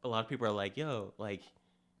a lot of people are like, yo, like,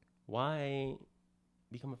 why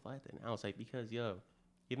become a flight attendant? I was like, because, yo,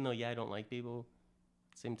 even though, yeah, I don't like people,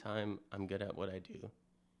 at the same time, I'm good at what I do.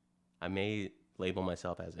 I may label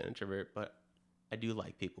myself as an introvert, but I do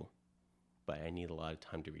like people. But I need a lot of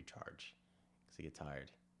time to recharge because I get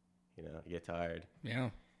tired. You know, I get tired. Yeah.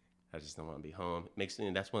 I just don't want to be home.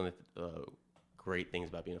 That's one of the great things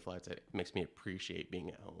about being a flight attendant. It makes me appreciate being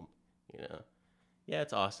at home. You know, yeah,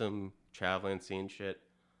 it's awesome traveling, seeing shit.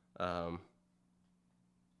 But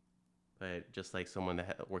just like someone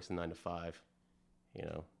that works a 9 to 5, you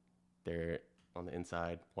know, they're on the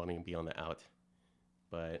inside wanting to be on the out.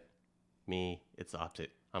 But me, it's the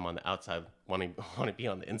opposite. I'm on the outside want to be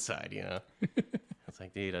on the inside, you know. It's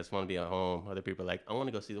like, dude, I just want to be at home. Other people are like, I want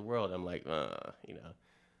to go see the world. I'm like, you know.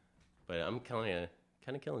 But I'm kind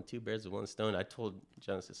of killing two birds with one stone. I told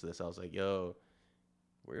Genesis this. I was like, yo,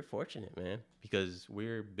 we're fortunate, man, because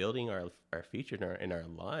we're building our future in our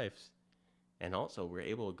lives, and also we're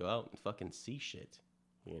able to go out and fucking see shit,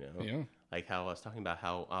 you know. Yeah. Like how I was talking about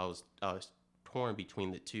how I was torn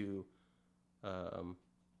between the two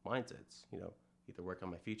mindsets, you know, either work on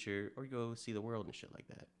my future or go see the world and shit like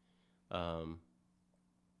that. I'm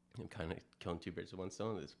kind of killing two birds with one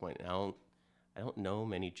stone at this point. And I don't know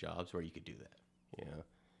many jobs where you could do that, you know.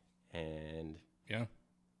 And yeah,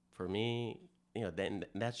 for me, you know, then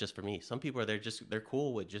that's just for me. Some people they're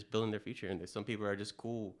cool with just building their future, and some people are just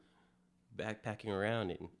cool backpacking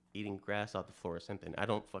around and eating grass off the floor or something. I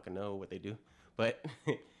don't fucking know what they do, but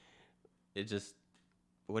it just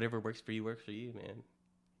whatever works for you, man.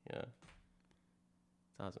 Yeah,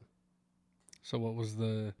 it's awesome. So was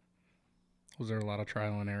there a lot of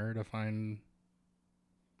trial and error to find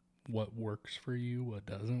what works for you, what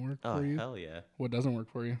doesn't work for you? Oh, hell yeah. What doesn't work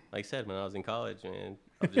for you? Like I said, when I was in college, man,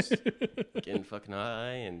 I was just getting fucking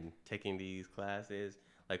high and taking these classes.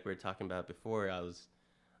 Like we were talking about before,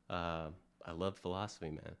 I loved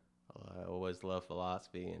philosophy, man. I always loved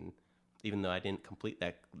philosophy, and even though I didn't complete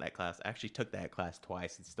that class. I actually took that class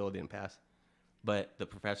twice and still didn't pass. But the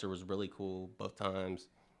professor was really cool both times.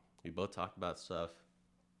 We both talked about stuff.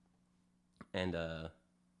 And I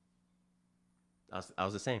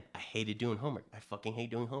was the same. I hated doing homework. I fucking hate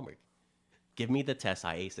doing homework. Give me the test.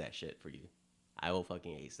 I ace that shit for you. I will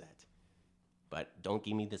fucking ace that. But don't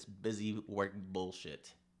give me this busy work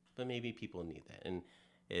bullshit. But maybe people need that. And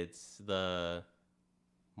it's the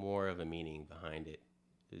more of a meaning behind it.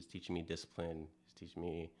 It's teaching me discipline. It's teaching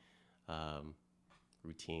me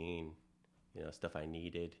routine, stuff I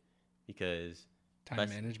needed. Because... Time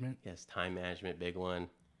management? Yes, time management, big one.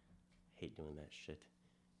 Hate doing that shit.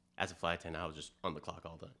 As a flight attendant, I was just on the clock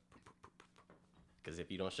all day. Because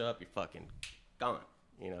if you don't show up, you're fucking gone.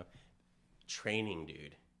 Training,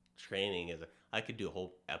 dude. Training is I could do a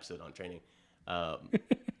whole episode on training.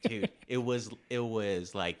 Dude, it was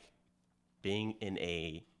like being in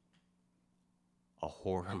a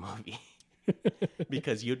horror movie.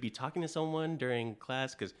 Because you'd be talking to someone during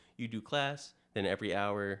class, because you do class, then every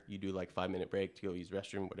hour you do like 5-minute break to go use the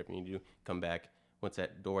restroom, whatever you do, come back. Once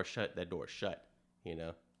that door's shut,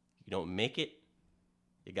 You don't make it,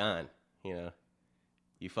 you're gone. You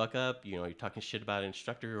fuck up, you're talking shit about an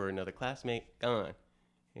instructor or another classmate, gone.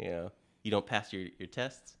 You don't pass your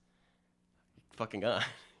tests, fucking gone.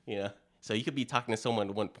 So you could be talking to someone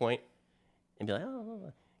at one point and be like,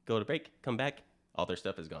 oh, go to break, come back, all their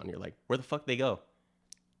stuff is gone. You're like, where the fuck they go?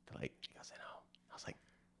 They're like, I said, no. I was like,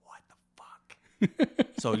 what the fuck?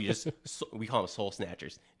 So we call them soul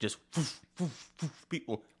snatchers. Just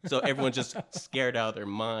people. So everyone's just scared out of their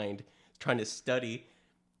mind, trying to study.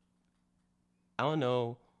 I don't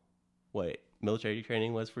know what military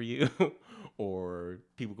training was for you, or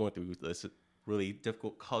people going through this really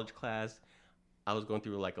difficult college class. I was going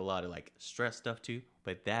through like a lot of like stress stuff too,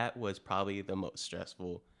 but that was probably the most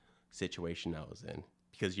stressful situation I was in,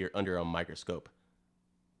 because you're under a microscope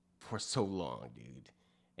for so long, dude.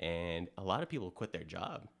 And a lot of people quit their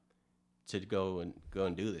job to go and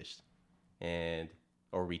do this,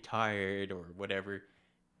 or retired or whatever.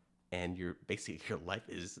 And basically your life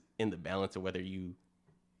is in the balance of whether you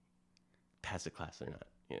pass the class or not,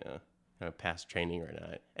 pass training or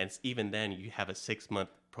not. And even then you have a 6-month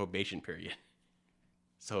probation period.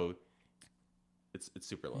 So it's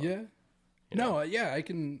super long. Yeah. I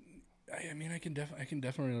can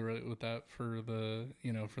definitely relate with that for the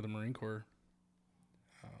Marine Corps.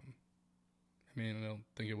 I don't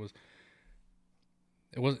think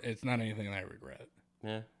it's not anything that I regret.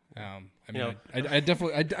 Yeah. I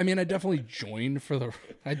definitely joined for the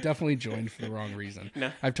wrong reason.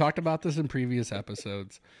 No. I've talked about this in previous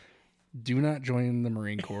episodes. Do not join the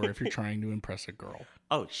Marine Corps if you're trying to impress a girl.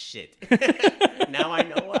 Oh shit. Now I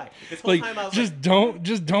know why. This whole time I was don't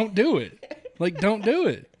do it. Like, don't do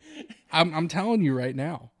it. I'm telling you right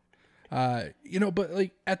now. But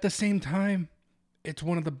like at the same time, it's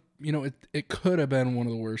one of the, it could have been one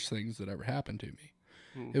of the worst things that ever happened to me.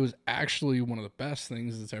 It was actually one of the best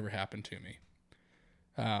things that's ever happened to me.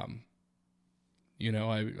 I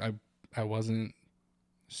wasn't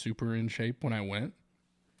super in shape when I went.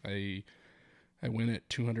 I went at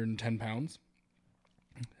 210 pounds.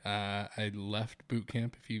 I left boot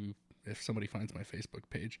camp. If somebody finds my Facebook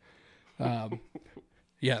page,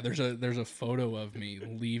 yeah, there's a photo of me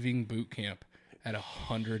leaving boot camp at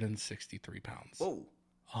 163 pounds. Whoa,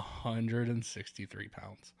 163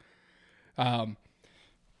 pounds.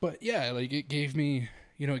 But yeah, like it gave me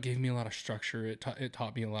a lot of structure. It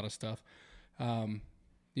taught me a lot of stuff. One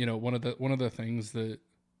of the things that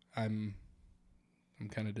I'm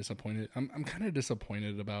kind of disappointed. I'm kind of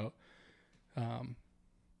disappointed about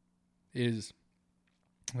is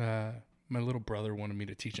my little brother wanted me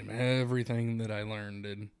to teach him everything that I learned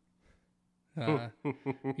in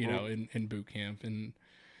boot camp and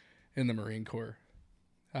in the Marine Corps.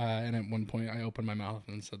 And at one point I opened my mouth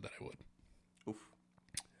and said that I would. Oof.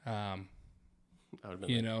 I would have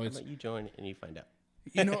been how about you join and you find out.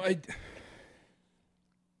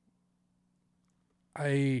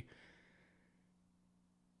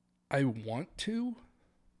 I want to,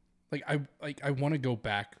 I want to go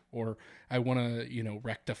back, or I want to,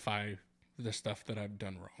 rectify the stuff that I've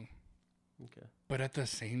done wrong. Okay. But at the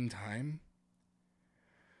same time,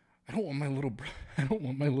 I don't want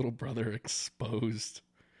my little brother exposed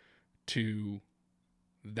to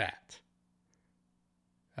that.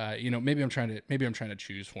 Maybe I'm trying to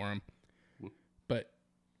choose for him, but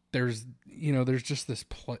there's just this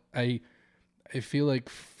I feel like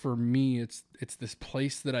for me, it's this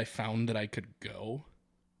place that I found that I could go,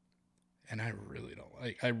 and I really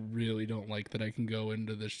don't like that I can go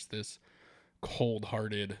into this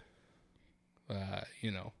cold-hearted,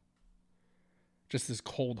 just this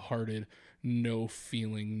cold-hearted, no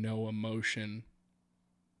feeling, no emotion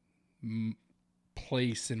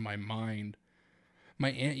place in my mind.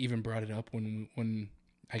 My aunt even brought it up when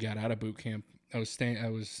I got out of boot camp. I was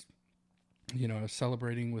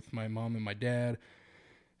celebrating with my mom and my dad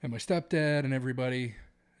and my stepdad and everybody.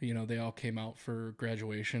 They all came out for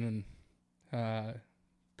graduation, and I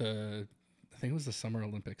think it was the Summer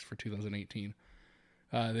Olympics for 2018.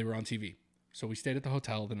 They were on TV. So we stayed at the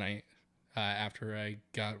hotel the night after I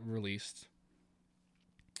got released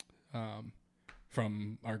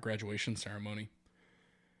from our graduation ceremony.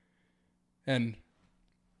 And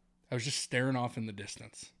I was just staring off in the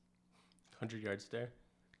distance. 100-yard stare?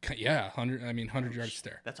 Yeah, 100-yard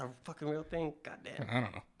stare. That's a fucking real thing? Goddamn. I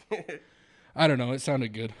don't know. I don't know. It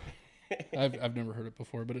sounded good. I've never heard it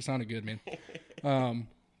before, but it sounded good, man. So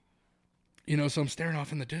I'm staring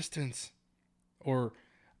off in the distance, or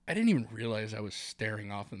I didn't even realize I was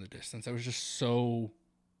staring off in the distance. I was just so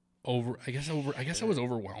I guess I was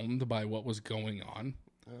overwhelmed by what was going on.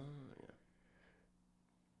 Oh, yeah.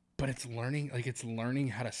 But it's learning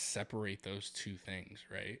how to separate those two things,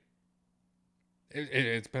 right?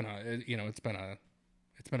 It's been a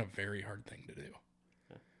very hard thing to do.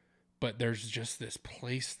 Yeah. But there's just this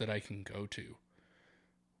place that I can go to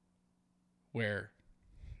where,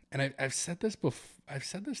 and I've said this I've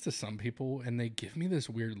said this to some people, and they give me this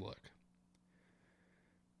weird look.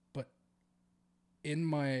 But in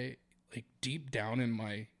my, deep down in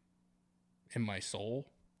my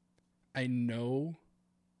soul, I know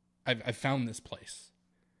I've found this place.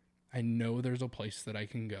 I know there's a place that I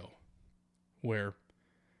can go where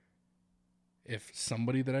if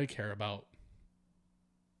somebody that I care about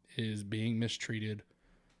is being mistreated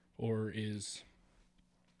or is,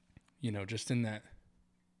 just in a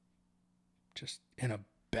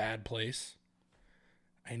bad place,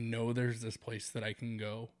 I know there's this place that I can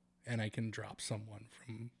go and I can drop someone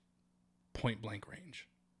from point blank range.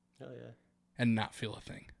 Oh, yeah. And not feel a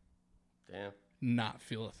thing. Damn. Not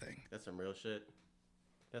feel a thing. That's some real shit.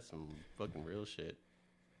 That's some fucking real shit.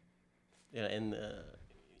 Yeah, and,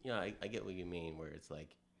 I get what you mean, where it's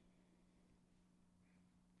like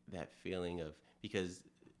that feeling of, because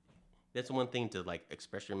that's one thing to,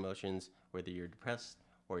 express your emotions, whether you're depressed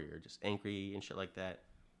or you're just angry and shit like that,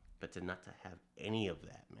 but to not to have any of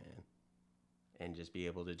that, man, and just be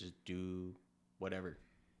able to just do whatever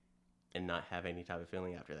and not have any type of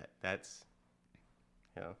feeling after that. That's,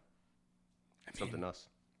 something else.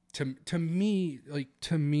 To me,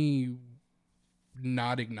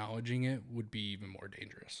 not acknowledging it would be even more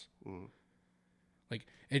dangerous. Mm.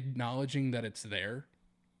 Acknowledging that it's there.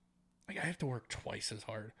 I have to work twice as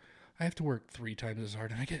hard. I have to work 3 times as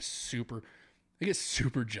hard, and I get super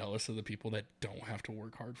jealous of the people that don't have to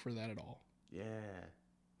work hard for that at all.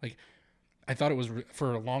 Yeah. I thought it was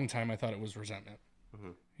for a long time. I thought it was resentment.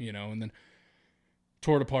 Mm-hmm. And then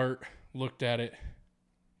tore it apart. Looked at it.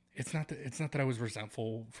 It's not that I was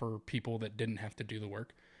resentful for people that didn't have to do the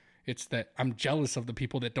work. It's that I'm jealous of the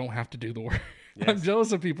people that don't have to do the work. Yes. I'm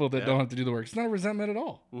jealous of people that don't have to do the work. It's not a resentment at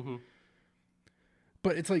all. Mm-hmm.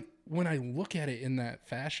 But it's when I look at it in that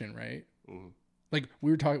fashion, right? Mm-hmm.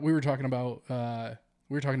 We were talking about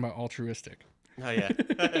altruistic. Oh yeah.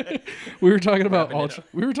 we were talking about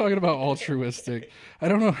altruistic. I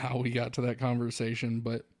don't know how we got to that conversation,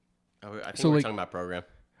 but I think we were talking about program.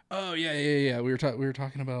 Oh yeah. We were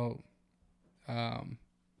talking about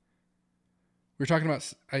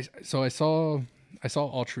I saw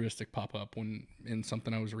altruistic pop up in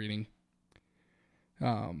something I was reading.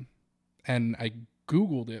 And I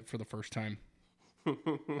Googled it for the first time.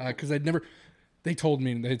 Cause they told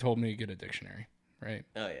me to get a dictionary, right?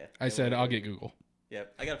 Oh yeah. I said, I'll get Google.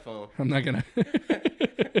 Yep. I got a phone. I'm not gonna.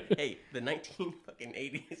 Hey, the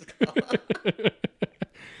 1980s.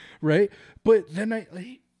 Right. But then I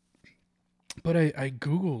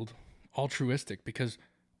Googled altruistic because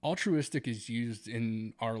altruistic is used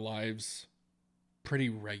in our lives pretty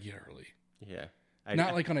regularly. Yeah.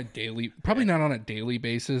 Not on a daily, probably not on a daily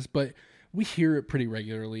basis, but we hear it pretty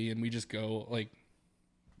regularly and we just go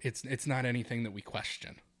it's not anything that we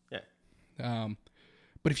question. Yeah.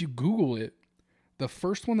 But if you Google it, the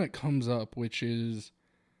first one that comes up, which is,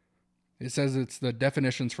 it says it's the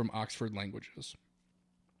definitions from Oxford Languages.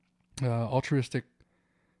 Altruistic,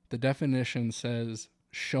 the definition says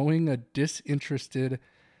showing a disinterested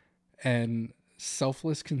and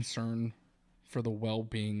selfless concern for the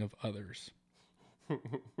well-being of others.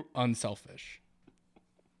 Unselfish.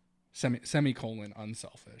 Semicolon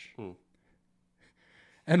unselfish.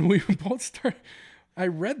 And we both I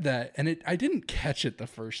read that and I didn't catch it the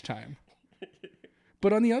first time.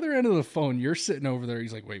 But on the other end of the phone, you're sitting over there.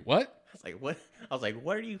 He's like, wait, what? I was like, what? I was like,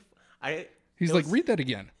 what are you? He's like, read that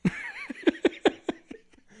again.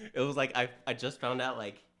 It was like I just found out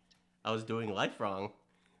like I was doing life wrong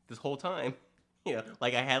this whole time. You know,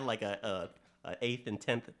 like I had like a 8th and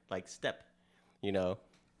 10th like step, you know,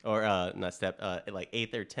 or not step, like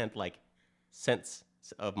 8th or 10th like sense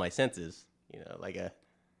of my senses, you know, like it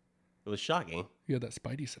was shocking. You had that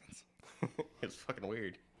spidey sense. It was fucking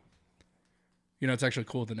weird. You know, it's actually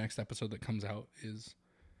cool. The next episode that comes out is,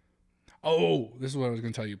 oh, this is what I was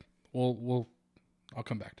going to tell you. I'll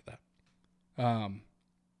come back to that.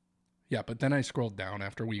 Yeah, but then I scrolled down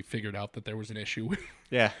after we figured out that there was an issue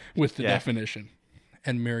with the definition.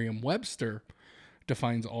 And Merriam-Webster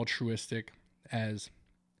defines altruistic as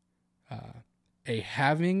a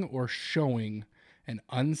having or showing an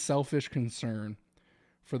unselfish concern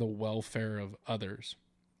for the welfare of others.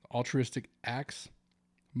 Altruistic acts,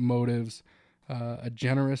 motives, a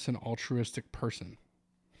generous and altruistic person.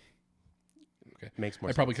 Okay, makes more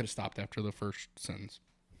sense. I probably could have stopped after the first sentence.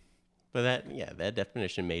 But that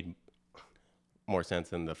definition made more sense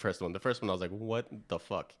than the first one. The first one, I was like, what the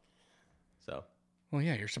fuck? So. Well,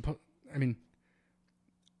 yeah, you're supposed... I mean,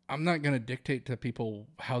 I'm not going to dictate to people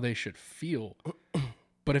how they should feel.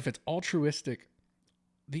 But if it's altruistic,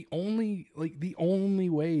 the only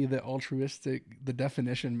way that altruistic, the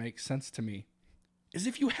definition makes sense to me, is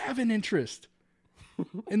if you have an interest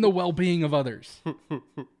in the well-being of others.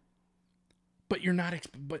 But you're not...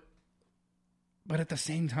 But at the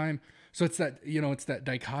same time... So it's that, you know, it's that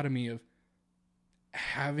dichotomy of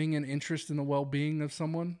having an interest in the well-being of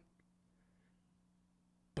someone,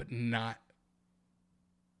 but not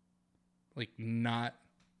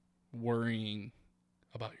worrying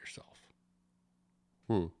about yourself.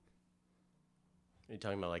 Are you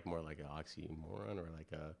talking about like more like an oxymoron or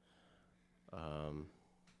like a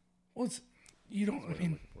well, it's, you don't, I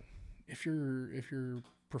mean, if you're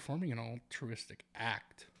performing an altruistic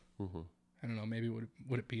act, I don't know, maybe would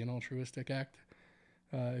it be an altruistic act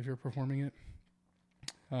if you're performing it?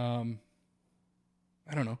 I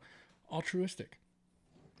don't know. Altruistic.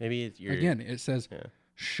 Maybe it's your... Again, it says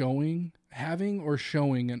having or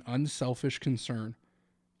showing an unselfish concern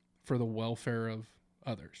for the welfare of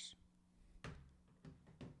others.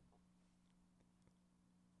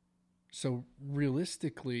 So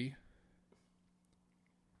realistically,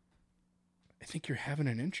 I think you're having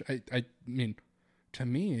an interest. I mean, to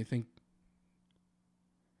me, I think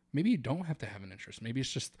maybe you don't have to have an interest. Maybe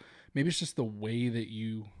it's just the way that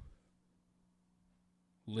you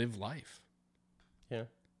live life. Yeah.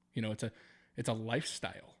 You know, it's a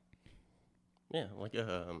lifestyle. Yeah, like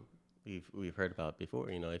we've heard about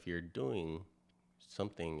before, you know, if you're doing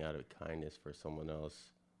something out of kindness for someone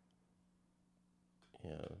else,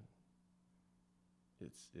 you know,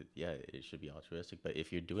 it should be altruistic. But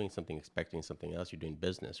if you're doing something expecting something else, you're doing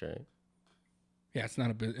business, right? Yeah, it's not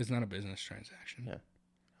a business transaction. Yeah,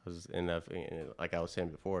 like I was saying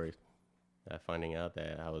before, finding out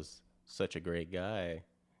that I was such a great guy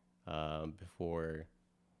before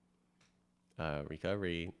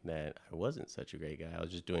recovery, that I wasn't such a great guy. I was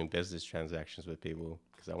just doing business transactions with people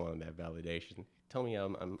because I wanted that validation. Tell me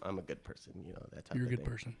I'm a good person, you know, that type You're of thing. You're a good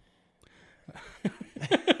person.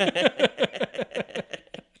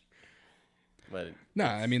 But no,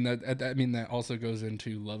 I mean that also goes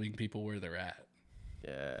into loving people where they're at.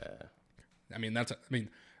 Yeah. I mean that's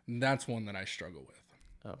one that I struggle with.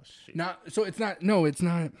 Oh shit. It's not. No, it's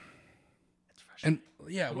not. It's frustrating.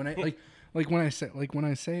 And yeah, when I when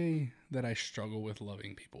I say that I struggle with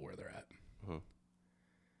loving people where they're at,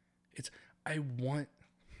 it's I want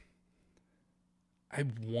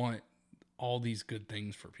all these good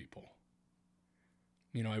things for people.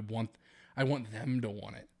 You know, I want them to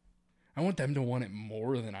want it. I want them to want it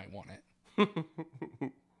more than I want it.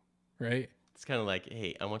 Right? It's kind of like,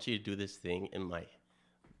 hey, I want you to do this thing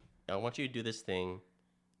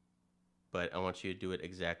but I want you to do it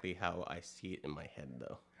exactly how I see it in my head,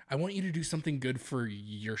 though. I want you to do something good for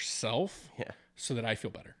yourself, so that I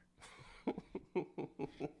feel better.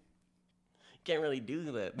 Can't really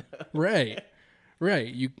do that. Right.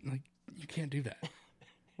 You can't do that.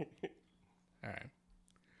 All right.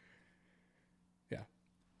 Yeah,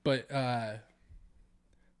 but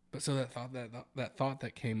so that thought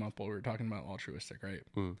that came up while we were talking about altruistic, right?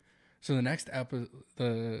 So the next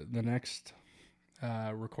the next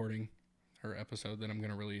recording or episode that I'm going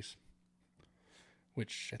to release,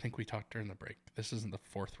 which I think we talked during the break. This isn't the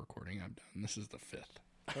 4th recording I've done. This is the 5th.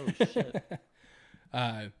 Oh shit.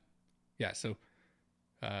 Yeah. So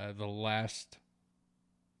the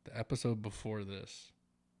episode before this,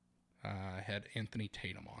 I had Anthony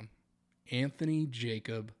Tatum on. Anthony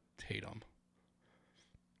Jacob Tatum.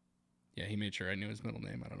 Yeah, he made sure I knew his middle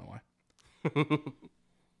name. I don't know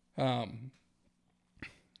why.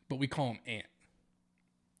 but we call him Ant,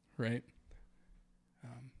 right?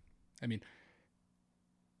 I mean,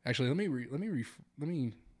 actually, let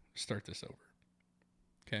me start this over.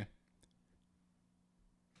 Okay.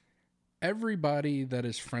 Everybody that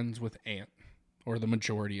is friends with Ant, or the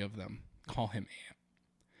majority of them, call him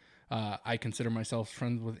Ant. I consider myself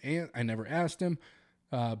friends with Ant. I never asked him,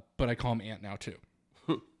 but I call him Ant now too.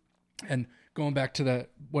 And going back to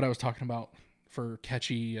what I was talking about for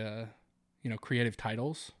catchy, creative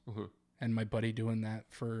titles, and my buddy doing that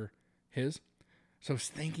for his. So I was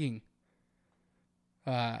thinking,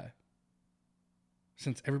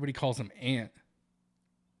 since everybody calls him Ant,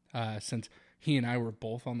 since he and I were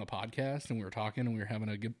both on the podcast and we were talking and we were having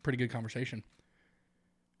a pretty good conversation,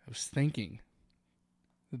 I was thinking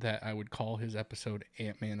that I would call his episode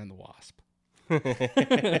Ant-Man and the Wasp.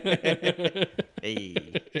 Hey.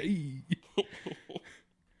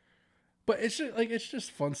 But it's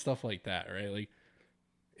just fun stuff like that, right? Like,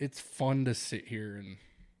 it's fun to sit here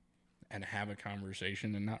and have a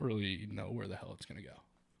conversation and not really know where the hell it's gonna go.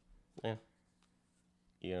 Yeah.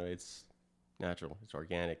 It's natural. It's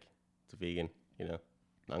organic. It's vegan.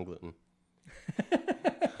 Non-gluten.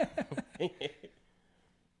 And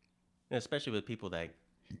especially with people that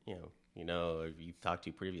or you've talked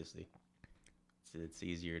to previously, it's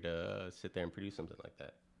easier to sit there and produce something like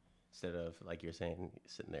that instead of, like you're saying,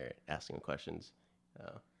 sitting there asking questions.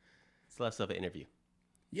 It's less of an interview.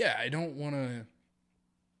 Yeah, I don't want to.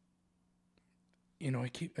 I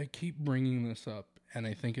keep bringing this up, and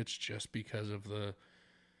I think it's just because of the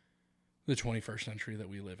 21st century that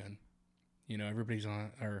we live in. Everybody's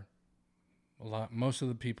most of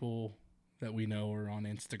the people that we know are on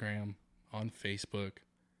Instagram, on Facebook.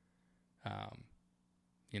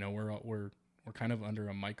 We're kind of under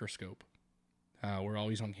a microscope. We're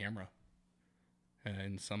always on camera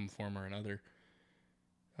in some form or another.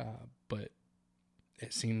 But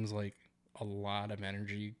it seems like a lot of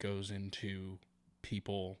energy goes into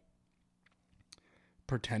people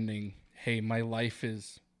pretending, hey, my life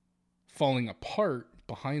is falling apart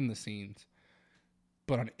behind the scenes,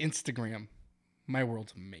 but on Instagram, my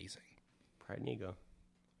world's amazing. Pride and ego.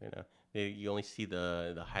 You only see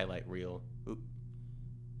the highlight reel. Oop.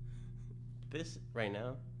 This right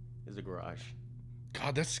now is a garage.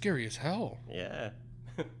 God, that's scary as hell. Yeah.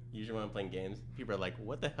 Usually when I'm playing games, people are like,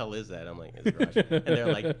 what the hell is that? I'm like, it's a garage. And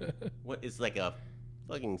they're like, what? It's like a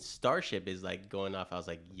fucking starship is like going off. I was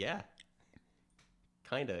like, yeah.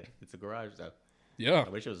 Kind of. It's a garage though. Yeah. I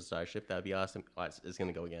wish it was a starship. That'd be awesome. Oh, it's going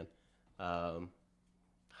to go again. I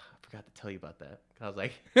forgot to tell you about that. I was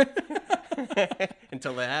like,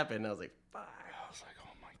 until that happened, I was like, fuck. I was like, oh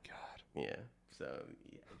my God. Yeah. So,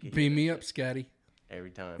 yeah. Beam me up, Scatty.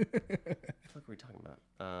 Every time. What the fuck were we talking about?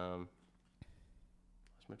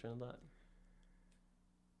 What's my train of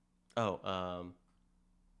thought?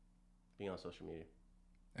 Being on social media.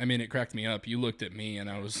 I mean, it cracked me up. You looked at me and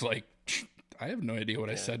I was like, I have no idea what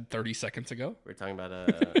I said 30 seconds ago. We're talking about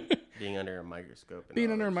being under a microscope.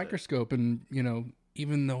 Being under a microscope, and,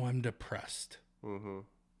 even though I'm depressed,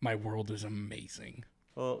 my world is amazing.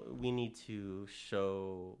 Well, we need to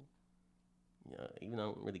show, even though I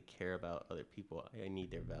don't really care about other people, I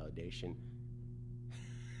need their validation.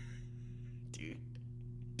 Dude,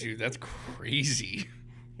 that's crazy.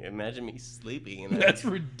 Imagine me sleeping. And that's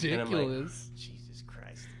ridiculous. And I'm like, Jesus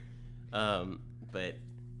Christ. But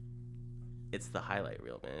it's the highlight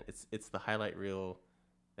reel, man. It's the highlight reel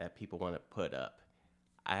that people want to put up.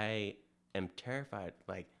 I am terrified.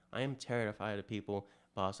 Like, I am terrified of people.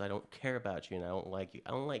 Boss, I don't care about you and I don't like you.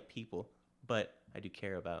 I don't like people, but I do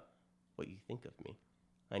care about what you think of me.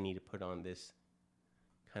 I need to put on this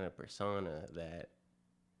kind of persona that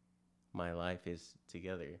my life is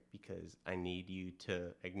together because I need you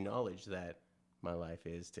to acknowledge that my life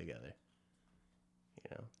is together.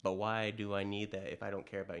 But why do I need that if I don't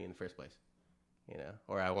care about you in the first place?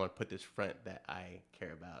 Or I want to put this front that I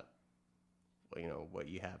care about, what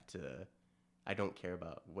you have to, I don't care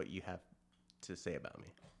about what you have to say about me,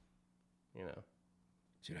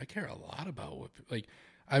 Dude, I care a lot about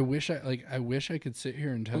I wish I could sit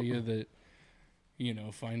here and tell you that,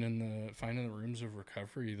 finding the rooms of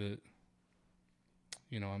recovery that,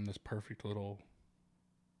 I'm this perfect little,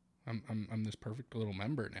 I'm this perfect little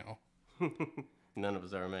member now. None of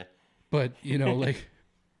us are, man. But, we were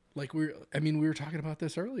talking about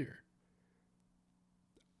this earlier.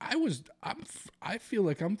 I feel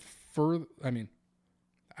like I'm further,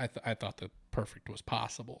 I thought that perfect was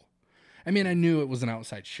possible. I knew it was an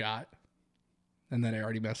outside shot and that I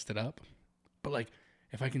already messed it up. But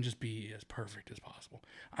if I can just be as perfect as possible.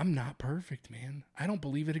 I'm not perfect, man. I don't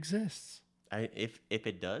believe it exists. If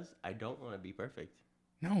it does, I don't want to be perfect.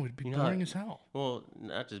 No, it'd be boring as hell. Well,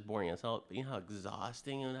 not just boring as hell, but you know how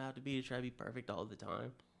exhausting it would have to be to try to be perfect all the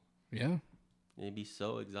time? Yeah. It'd be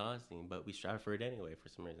so exhausting, but we strive for it anyway for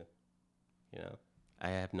some reason. You know? I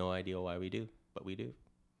have no idea why we do, but we do.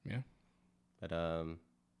 Yeah. But, I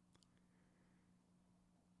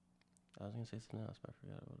was going to say something else, but I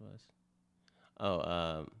forgot what it was. Oh,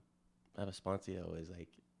 I have a sponsor that always, like,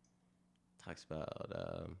 talks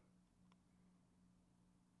about,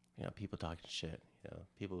 you know, people talking shit. You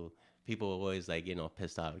know, people always, like, you know,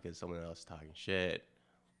 pissed off because someone else is talking shit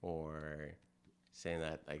or saying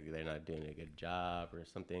that, like, they're not doing a good job or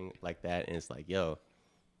something like that. And it's like, yo,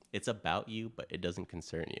 it's about you, but it doesn't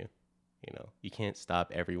concern you. You know, you can't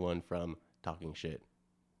stop everyone from talking shit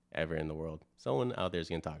ever in the world. Someone out there is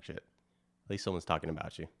going to talk shit. At least someone's talking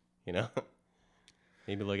about you, you know?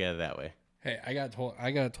 Maybe look at it that way. Hey, I got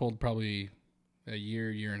told probably a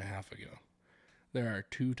year and a half ago, there are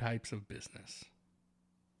two types of business.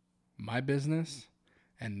 My business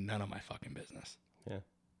and none of my fucking business. Yeah.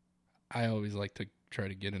 I always like to try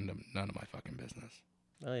to get into none of my fucking business.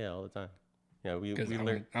 Oh yeah, all the time. Yeah, we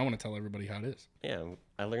learned. I want to tell everybody how it is. Yeah,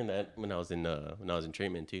 I learned that when I was in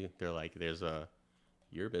treatment too. They're like, there's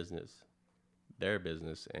your business, their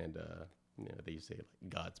business, and you know, they used to say like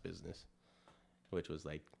God's business, which was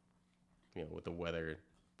like, you know, with the weather,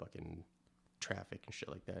 fucking traffic and shit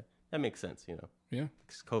like that. That makes sense, you know. Yeah.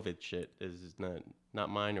 'Cause COVID shit is not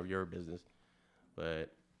mine or your business,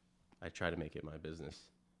 but I try to make it my business.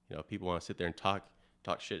 You know, people want to sit there and talk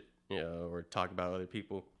shit, you know, or talk about other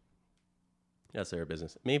people. That's their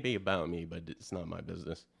business. It may be about me, but it's not my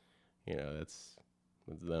business. You know, that's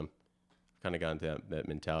them. I've kind of gotten to that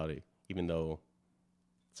mentality, even though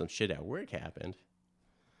some shit at work happened.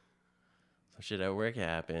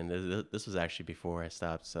 This was actually before I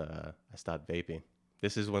stopped vaping.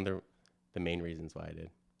 This is one of the main reasons why I did.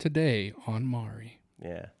 Today on Mari.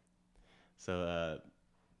 Yeah. So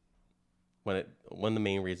one of the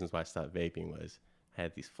main reasons why I stopped vaping was I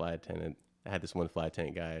had this one flight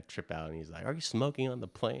attendant guy trip out and he's like, "Are you smoking on the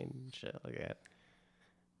plane?" And shit like that.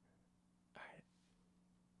 All right.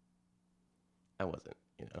 I wasn't,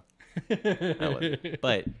 you know. I wasn't.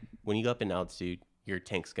 But when you go up in altitude, your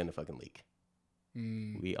tank's gonna fucking leak.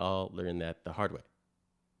 We all learned that the hard way.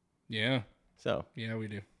 Yeah. So yeah, we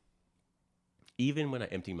do. Even when I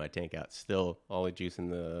empty my tank out, still all the juice in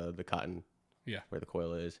the cotton, where the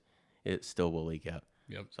coil is, it still will leak out.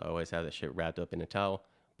 Yep. So I always have that shit wrapped up in a towel,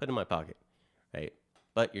 put in my pocket, right?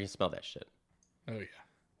 But you can smell that shit. Oh yeah.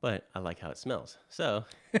 But I like how it smells, so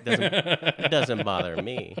it doesn't bother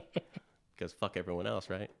me because fuck everyone else,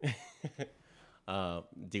 right?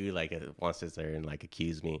 Dude, like wants to sit there and like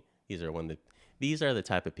accuse me. These are the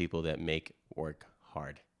type of people that make work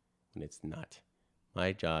hard when it's not.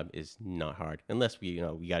 My job is not hard unless we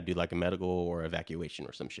gotta do like a medical or evacuation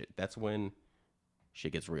or some shit. That's when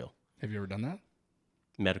shit gets real. Have you ever done that?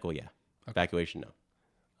 Medical, yeah. Okay. Evacuation,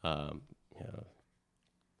 no. You know,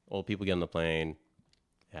 old people get on the plane.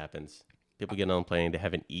 It happens. People get on the plane. They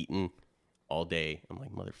haven't eaten all day. I'm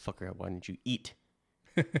like, motherfucker, why didn't you eat?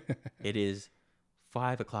 It is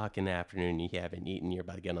 5 o'clock in the afternoon. You haven't eaten. You're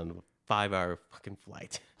about to get on a 5-hour fucking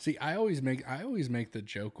flight. See, I always make the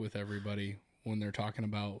joke with everybody when they're talking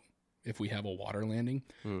about if we have a water landing,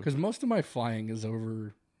 because most of my flying is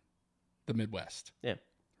over the Midwest. Yeah.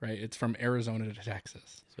 Right. It's from Arizona to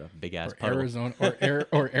Texas. So big ass puddle.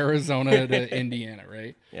 Arizona to Indiana.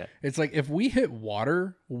 Right. Yeah. It's like if we hit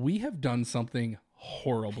water, we have done something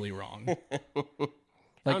horribly wrong.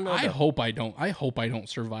 Like I hope I don't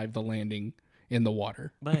survive the landing in the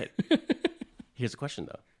water. But here's the question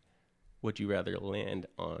though: would you rather land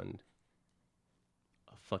on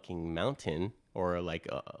a fucking mountain or like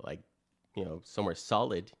somewhere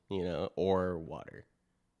solid, or water?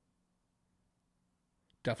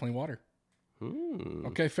 Definitely water.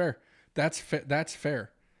 Okay, fair. That's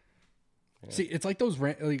fair. Yeah. See, it's like those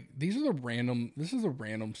this is the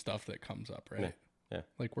random stuff that comes up, right? Yeah.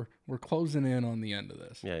 Like we're closing in on the end of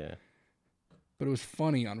this. Yeah. But it was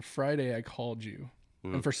funny. On Friday, I called you,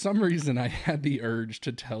 and for some reason, I had the urge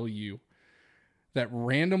to tell you that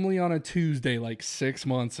randomly on a Tuesday, like 6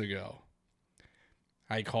 months ago,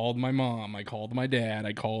 I called my mom, I called my dad,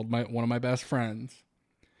 I called one of my best friends.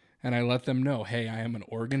 And I let them know, hey, I am an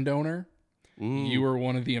organ donor. You were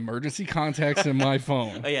one of the emergency contacts in my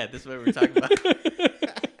phone. Oh, yeah, this is what we were talking about.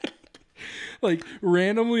 Like,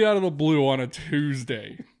 randomly out of the blue on a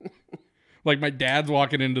Tuesday. Like, my dad's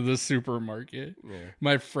walking into the supermarket. Yeah.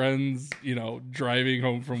 My friend's, driving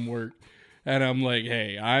home from work. And I'm like,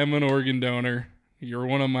 hey, I'm an organ donor. You're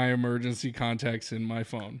one of my emergency contacts in my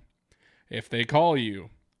phone. If they call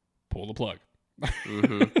you, pull the plug.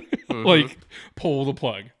 Like, pull the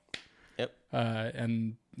plug. Yep.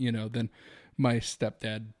 And, you know, then my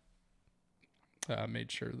stepdad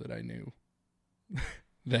made sure that I knew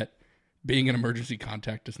that being an emergency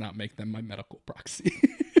contact does not make them my medical proxy.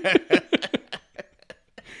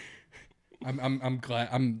 I'm glad.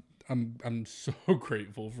 I'm so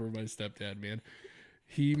grateful for my stepdad, man.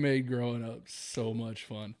 He made growing up so much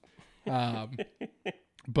fun.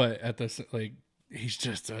 But at this, like, he's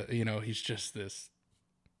just he's just this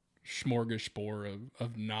smorgasbord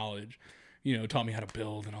of knowledge. You know, taught me how to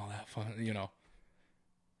build and all that fun. You know,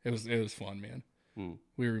 it was fun, man.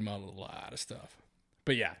 We remodeled a lot of stuff.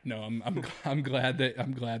 But yeah, no, I'm glad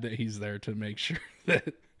that he's there to make sure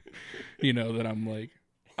that, you know, that I'm like,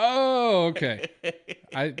 oh, okay.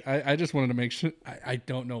 I just wanted to make sure. I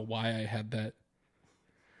don't know why I had that.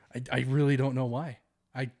 I really don't know why.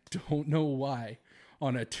 I don't know why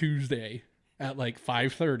on a Tuesday at like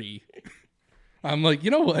 5:30. I'm like, you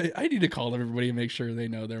know what? I need to call everybody and make sure they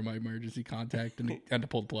know they're my emergency contact and to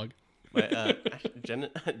pull the plug. But Jenna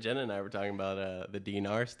and I were talking about the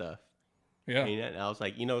DNR stuff. Yeah. And I was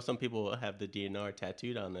like, you know, some people have the DNR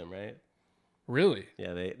tattooed on them, right? Really?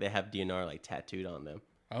 Yeah, they have DNR like tattooed on them.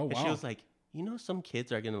 Oh, wow. And she was like, you know, some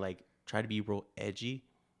kids are gonna like try to be real edgy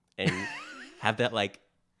and have that like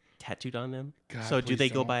tattooed on them. God, so do they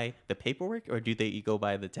go don't. by the paperwork or do they go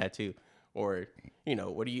by the tattoo? Or, you know,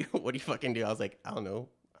 what do you fucking do? I was like, I don't know,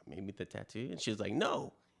 maybe the tattoo. And she was like,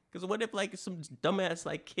 no, because what if like some dumbass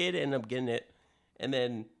like kid end up getting it and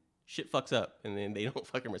then shit fucks up and then they don't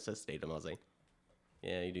fucking resuscitate them? I was like,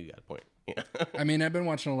 yeah, you do got a point. Yeah. I mean, I've been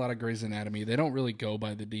watching a lot of Grey's Anatomy. They don't really go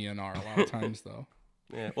by the DNR a lot of times, though.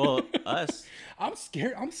 Yeah. Well, us. I'm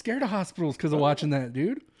scared of hospitals because of watching that,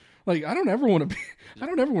 dude. Like, I don't ever want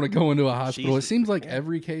to go into a hospital. It seems like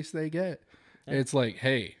every case they get, it's like,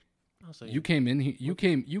 hey, you came in here, you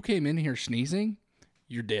came in here sneezing,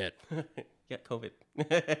 you're dead. Yeah, COVID.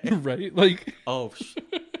 Right? Like, oh,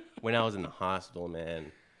 when I was in the hospital,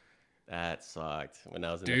 man, that sucked. When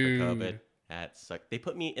I was in there for COVID, that sucked. They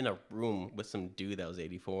put me in a room with some dude that was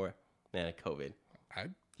 84. Man, COVID.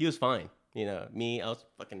 He was fine. You know, me, I was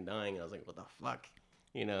fucking dying. I was like, what the fuck?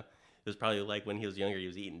 You know, it was probably like when he was younger, he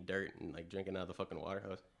was eating dirt and like drinking out of the fucking water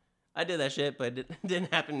hose. I did that shit, but it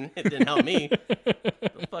didn't happen. It didn't help me.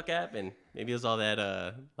 What the fuck happened? Maybe it was all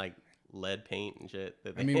that like lead paint and shit.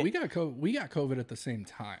 I mean, we got COVID at the same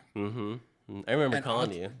time. Mm-hmm. I remember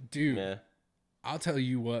calling you, dude. Yeah. I'll tell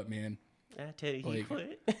you what, man. I tell you, he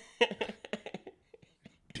quit.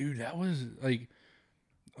 Dude, that was like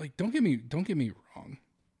don't get me wrong.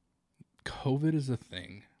 COVID is a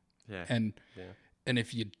thing. Yeah. And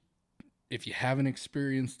if you haven't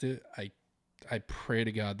experienced it, I pray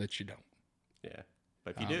to God that you don't. Yeah.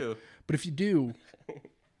 But if you do,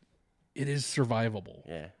 it is survivable.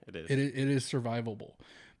 Yeah, it is. It is survivable.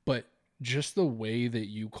 But just the way that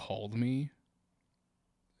you called me,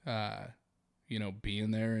 you know,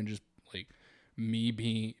 being there and just like me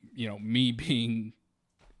being, you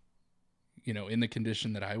know, in the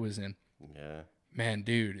condition that I was in. Yeah. Man,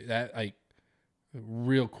 dude, that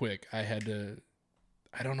real quick, I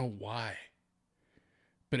don't know why,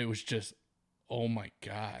 but it was just, oh my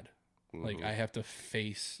God. Mm-hmm. Like, I have to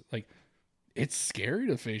face, like, it's scary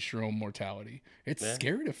to face your own mortality. It's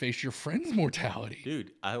scary to face your friend's mortality.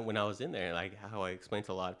 Dude, when I was in there, like how I explained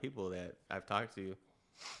to a lot of people that I've talked to,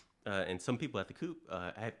 and some people at the coop,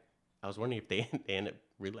 I was wondering if they end up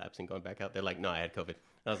relapsing, going back out. They're like, no, I had COVID.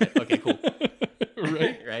 I was like, okay, cool.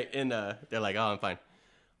 Right? Right? And they're like, oh, I'm fine.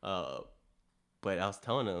 But I was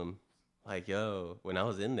telling them, like, yo, when I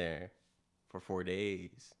was in there for 4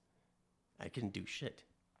 days, I couldn't do shit,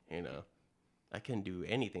 you know? I couldn't do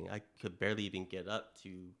anything. I could barely even get up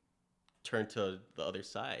to turn to the other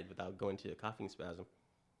side without going to a coughing spasm.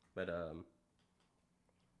 But,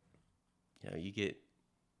 you know, you get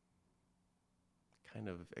kind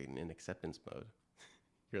of in an acceptance mode.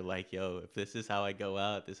 You're like, yo, if this is how I go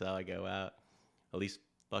out, this is how I go out. At least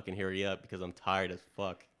fucking hurry up because I'm tired as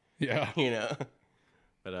fuck. Yeah. You know?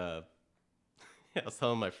 But I was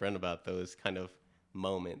telling my friend about those kind of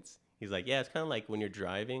moments. He's like, yeah, it's kind of like when you're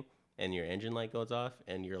driving and your engine light goes off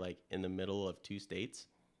and you're like in the middle of two states.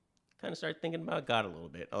 Kind of start thinking about God a little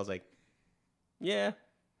bit. I was like, yeah,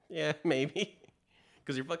 maybe.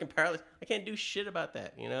 Because you're fucking paralyzed. I can't do shit about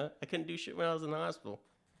that, you know? I couldn't do shit when I was in the hospital.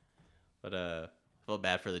 But I felt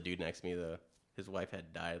bad for the dude next to me, though. His wife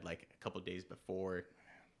had died like a couple of days before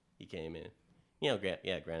he came in. You know,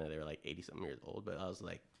 granted, they were like 80-something years old, but I was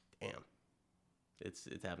like, damn, it's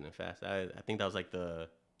happening fast. I think that was like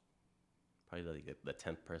probably like the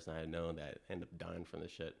 10th person I had known that ended up dying from this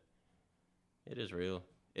shit. It is real.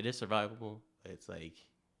 It is survivable. It's like,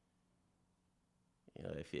 You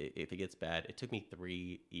know, if it gets bad, it took me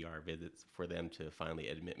 3 ER visits for them to finally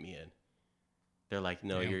admit me in. They're like,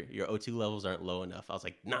 no, your O2 levels aren't low enough. I was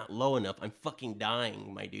like, not low enough. I'm fucking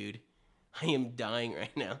dying, my dude. I am dying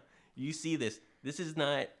right now. You see this. This is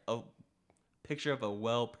not a picture of a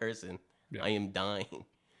well person. Yeah. I am dying.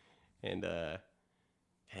 And,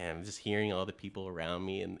 I'm just hearing all the people around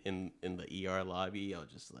me in the ER lobby. I was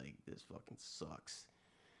just like, this fucking sucks.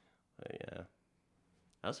 But yeah.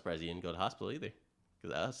 I was surprised you didn't go to the hospital either.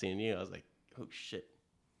 Because I was seeing you. I was like, oh, shit.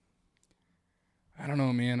 I don't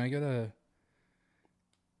know, man. I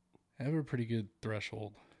have a pretty good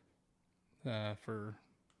threshold for...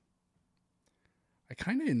 I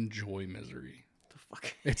kind of enjoy misery. What the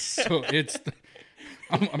fuck?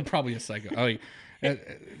 I'm probably a psycho. Like,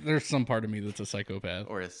 there's some part of me that's a psychopath.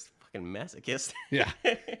 Or a fucking masochist. Yeah.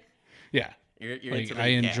 Yeah. You're like, I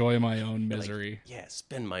enjoy my own misery. Like, yeah,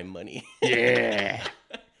 spend my money. Yeah.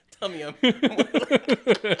 Tell me I'm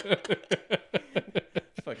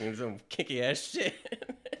fucking some kinky ass shit.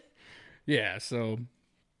 Yeah, so...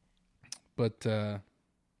 But, all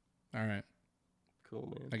right. Cool,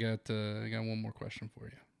 man. I got one more question for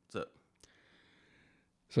you. What's up?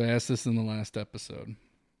 So I asked this in the last episode, and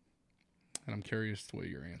I'm curious what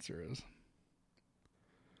your answer is.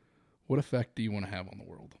 What effect do you want to have on the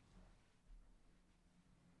world?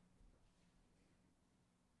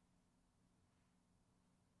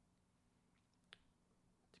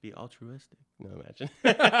 To be altruistic. No, imagine.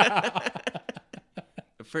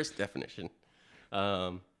 The first definition.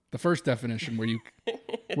 The first definition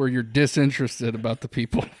where you're disinterested about the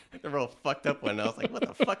people. The real fucked up one. I was like, what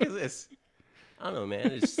the fuck is this? I don't know,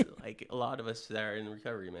 man. It's like a lot of us that are in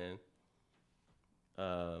recovery, man.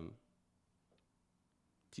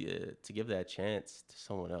 To give that chance to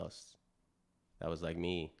someone else that was like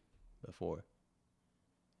me before.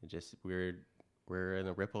 It just we're in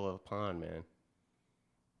a ripple of a pond, man.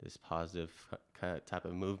 This positive kind of type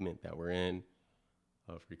of movement that we're in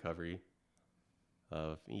of recovery.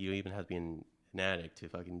 Of you even have to be an addict to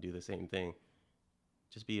fucking do the same thing.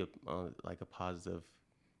 Just be like a positive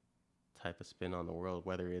type of spin on the world,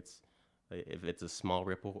 whether it's if it's a small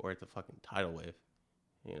ripple or it's a fucking tidal wave,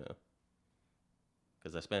 you know.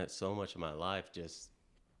 Because I spent so much of my life just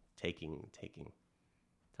taking.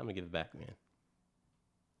 Time to give it back, man.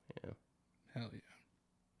 You know. Hell yeah.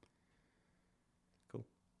 Cool.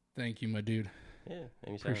 Thank you, my dude. Yeah.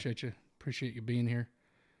 Anytime. Appreciate you being here.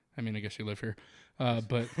 I mean, I guess you live here,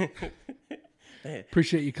 but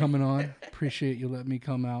appreciate you coming on. Appreciate you letting me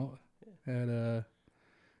come out at,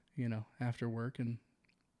 after work and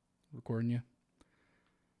recording you.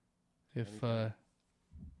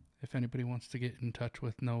 If anybody wants to get in touch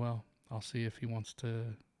with Noel, I'll see if he wants to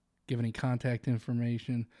give any contact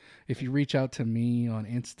information. If you reach out to me on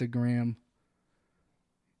Instagram,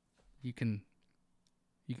 you can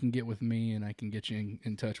get with me and I can get you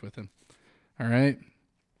in touch with him. All right.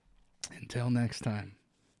 Until next time.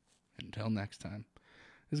 This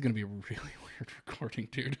is going to be a really weird recording,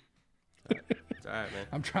 dude. It's all right, man.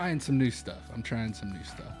 I'm trying some new stuff.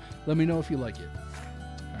 Let me know if you like it.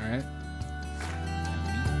 All right?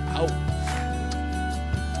 Out.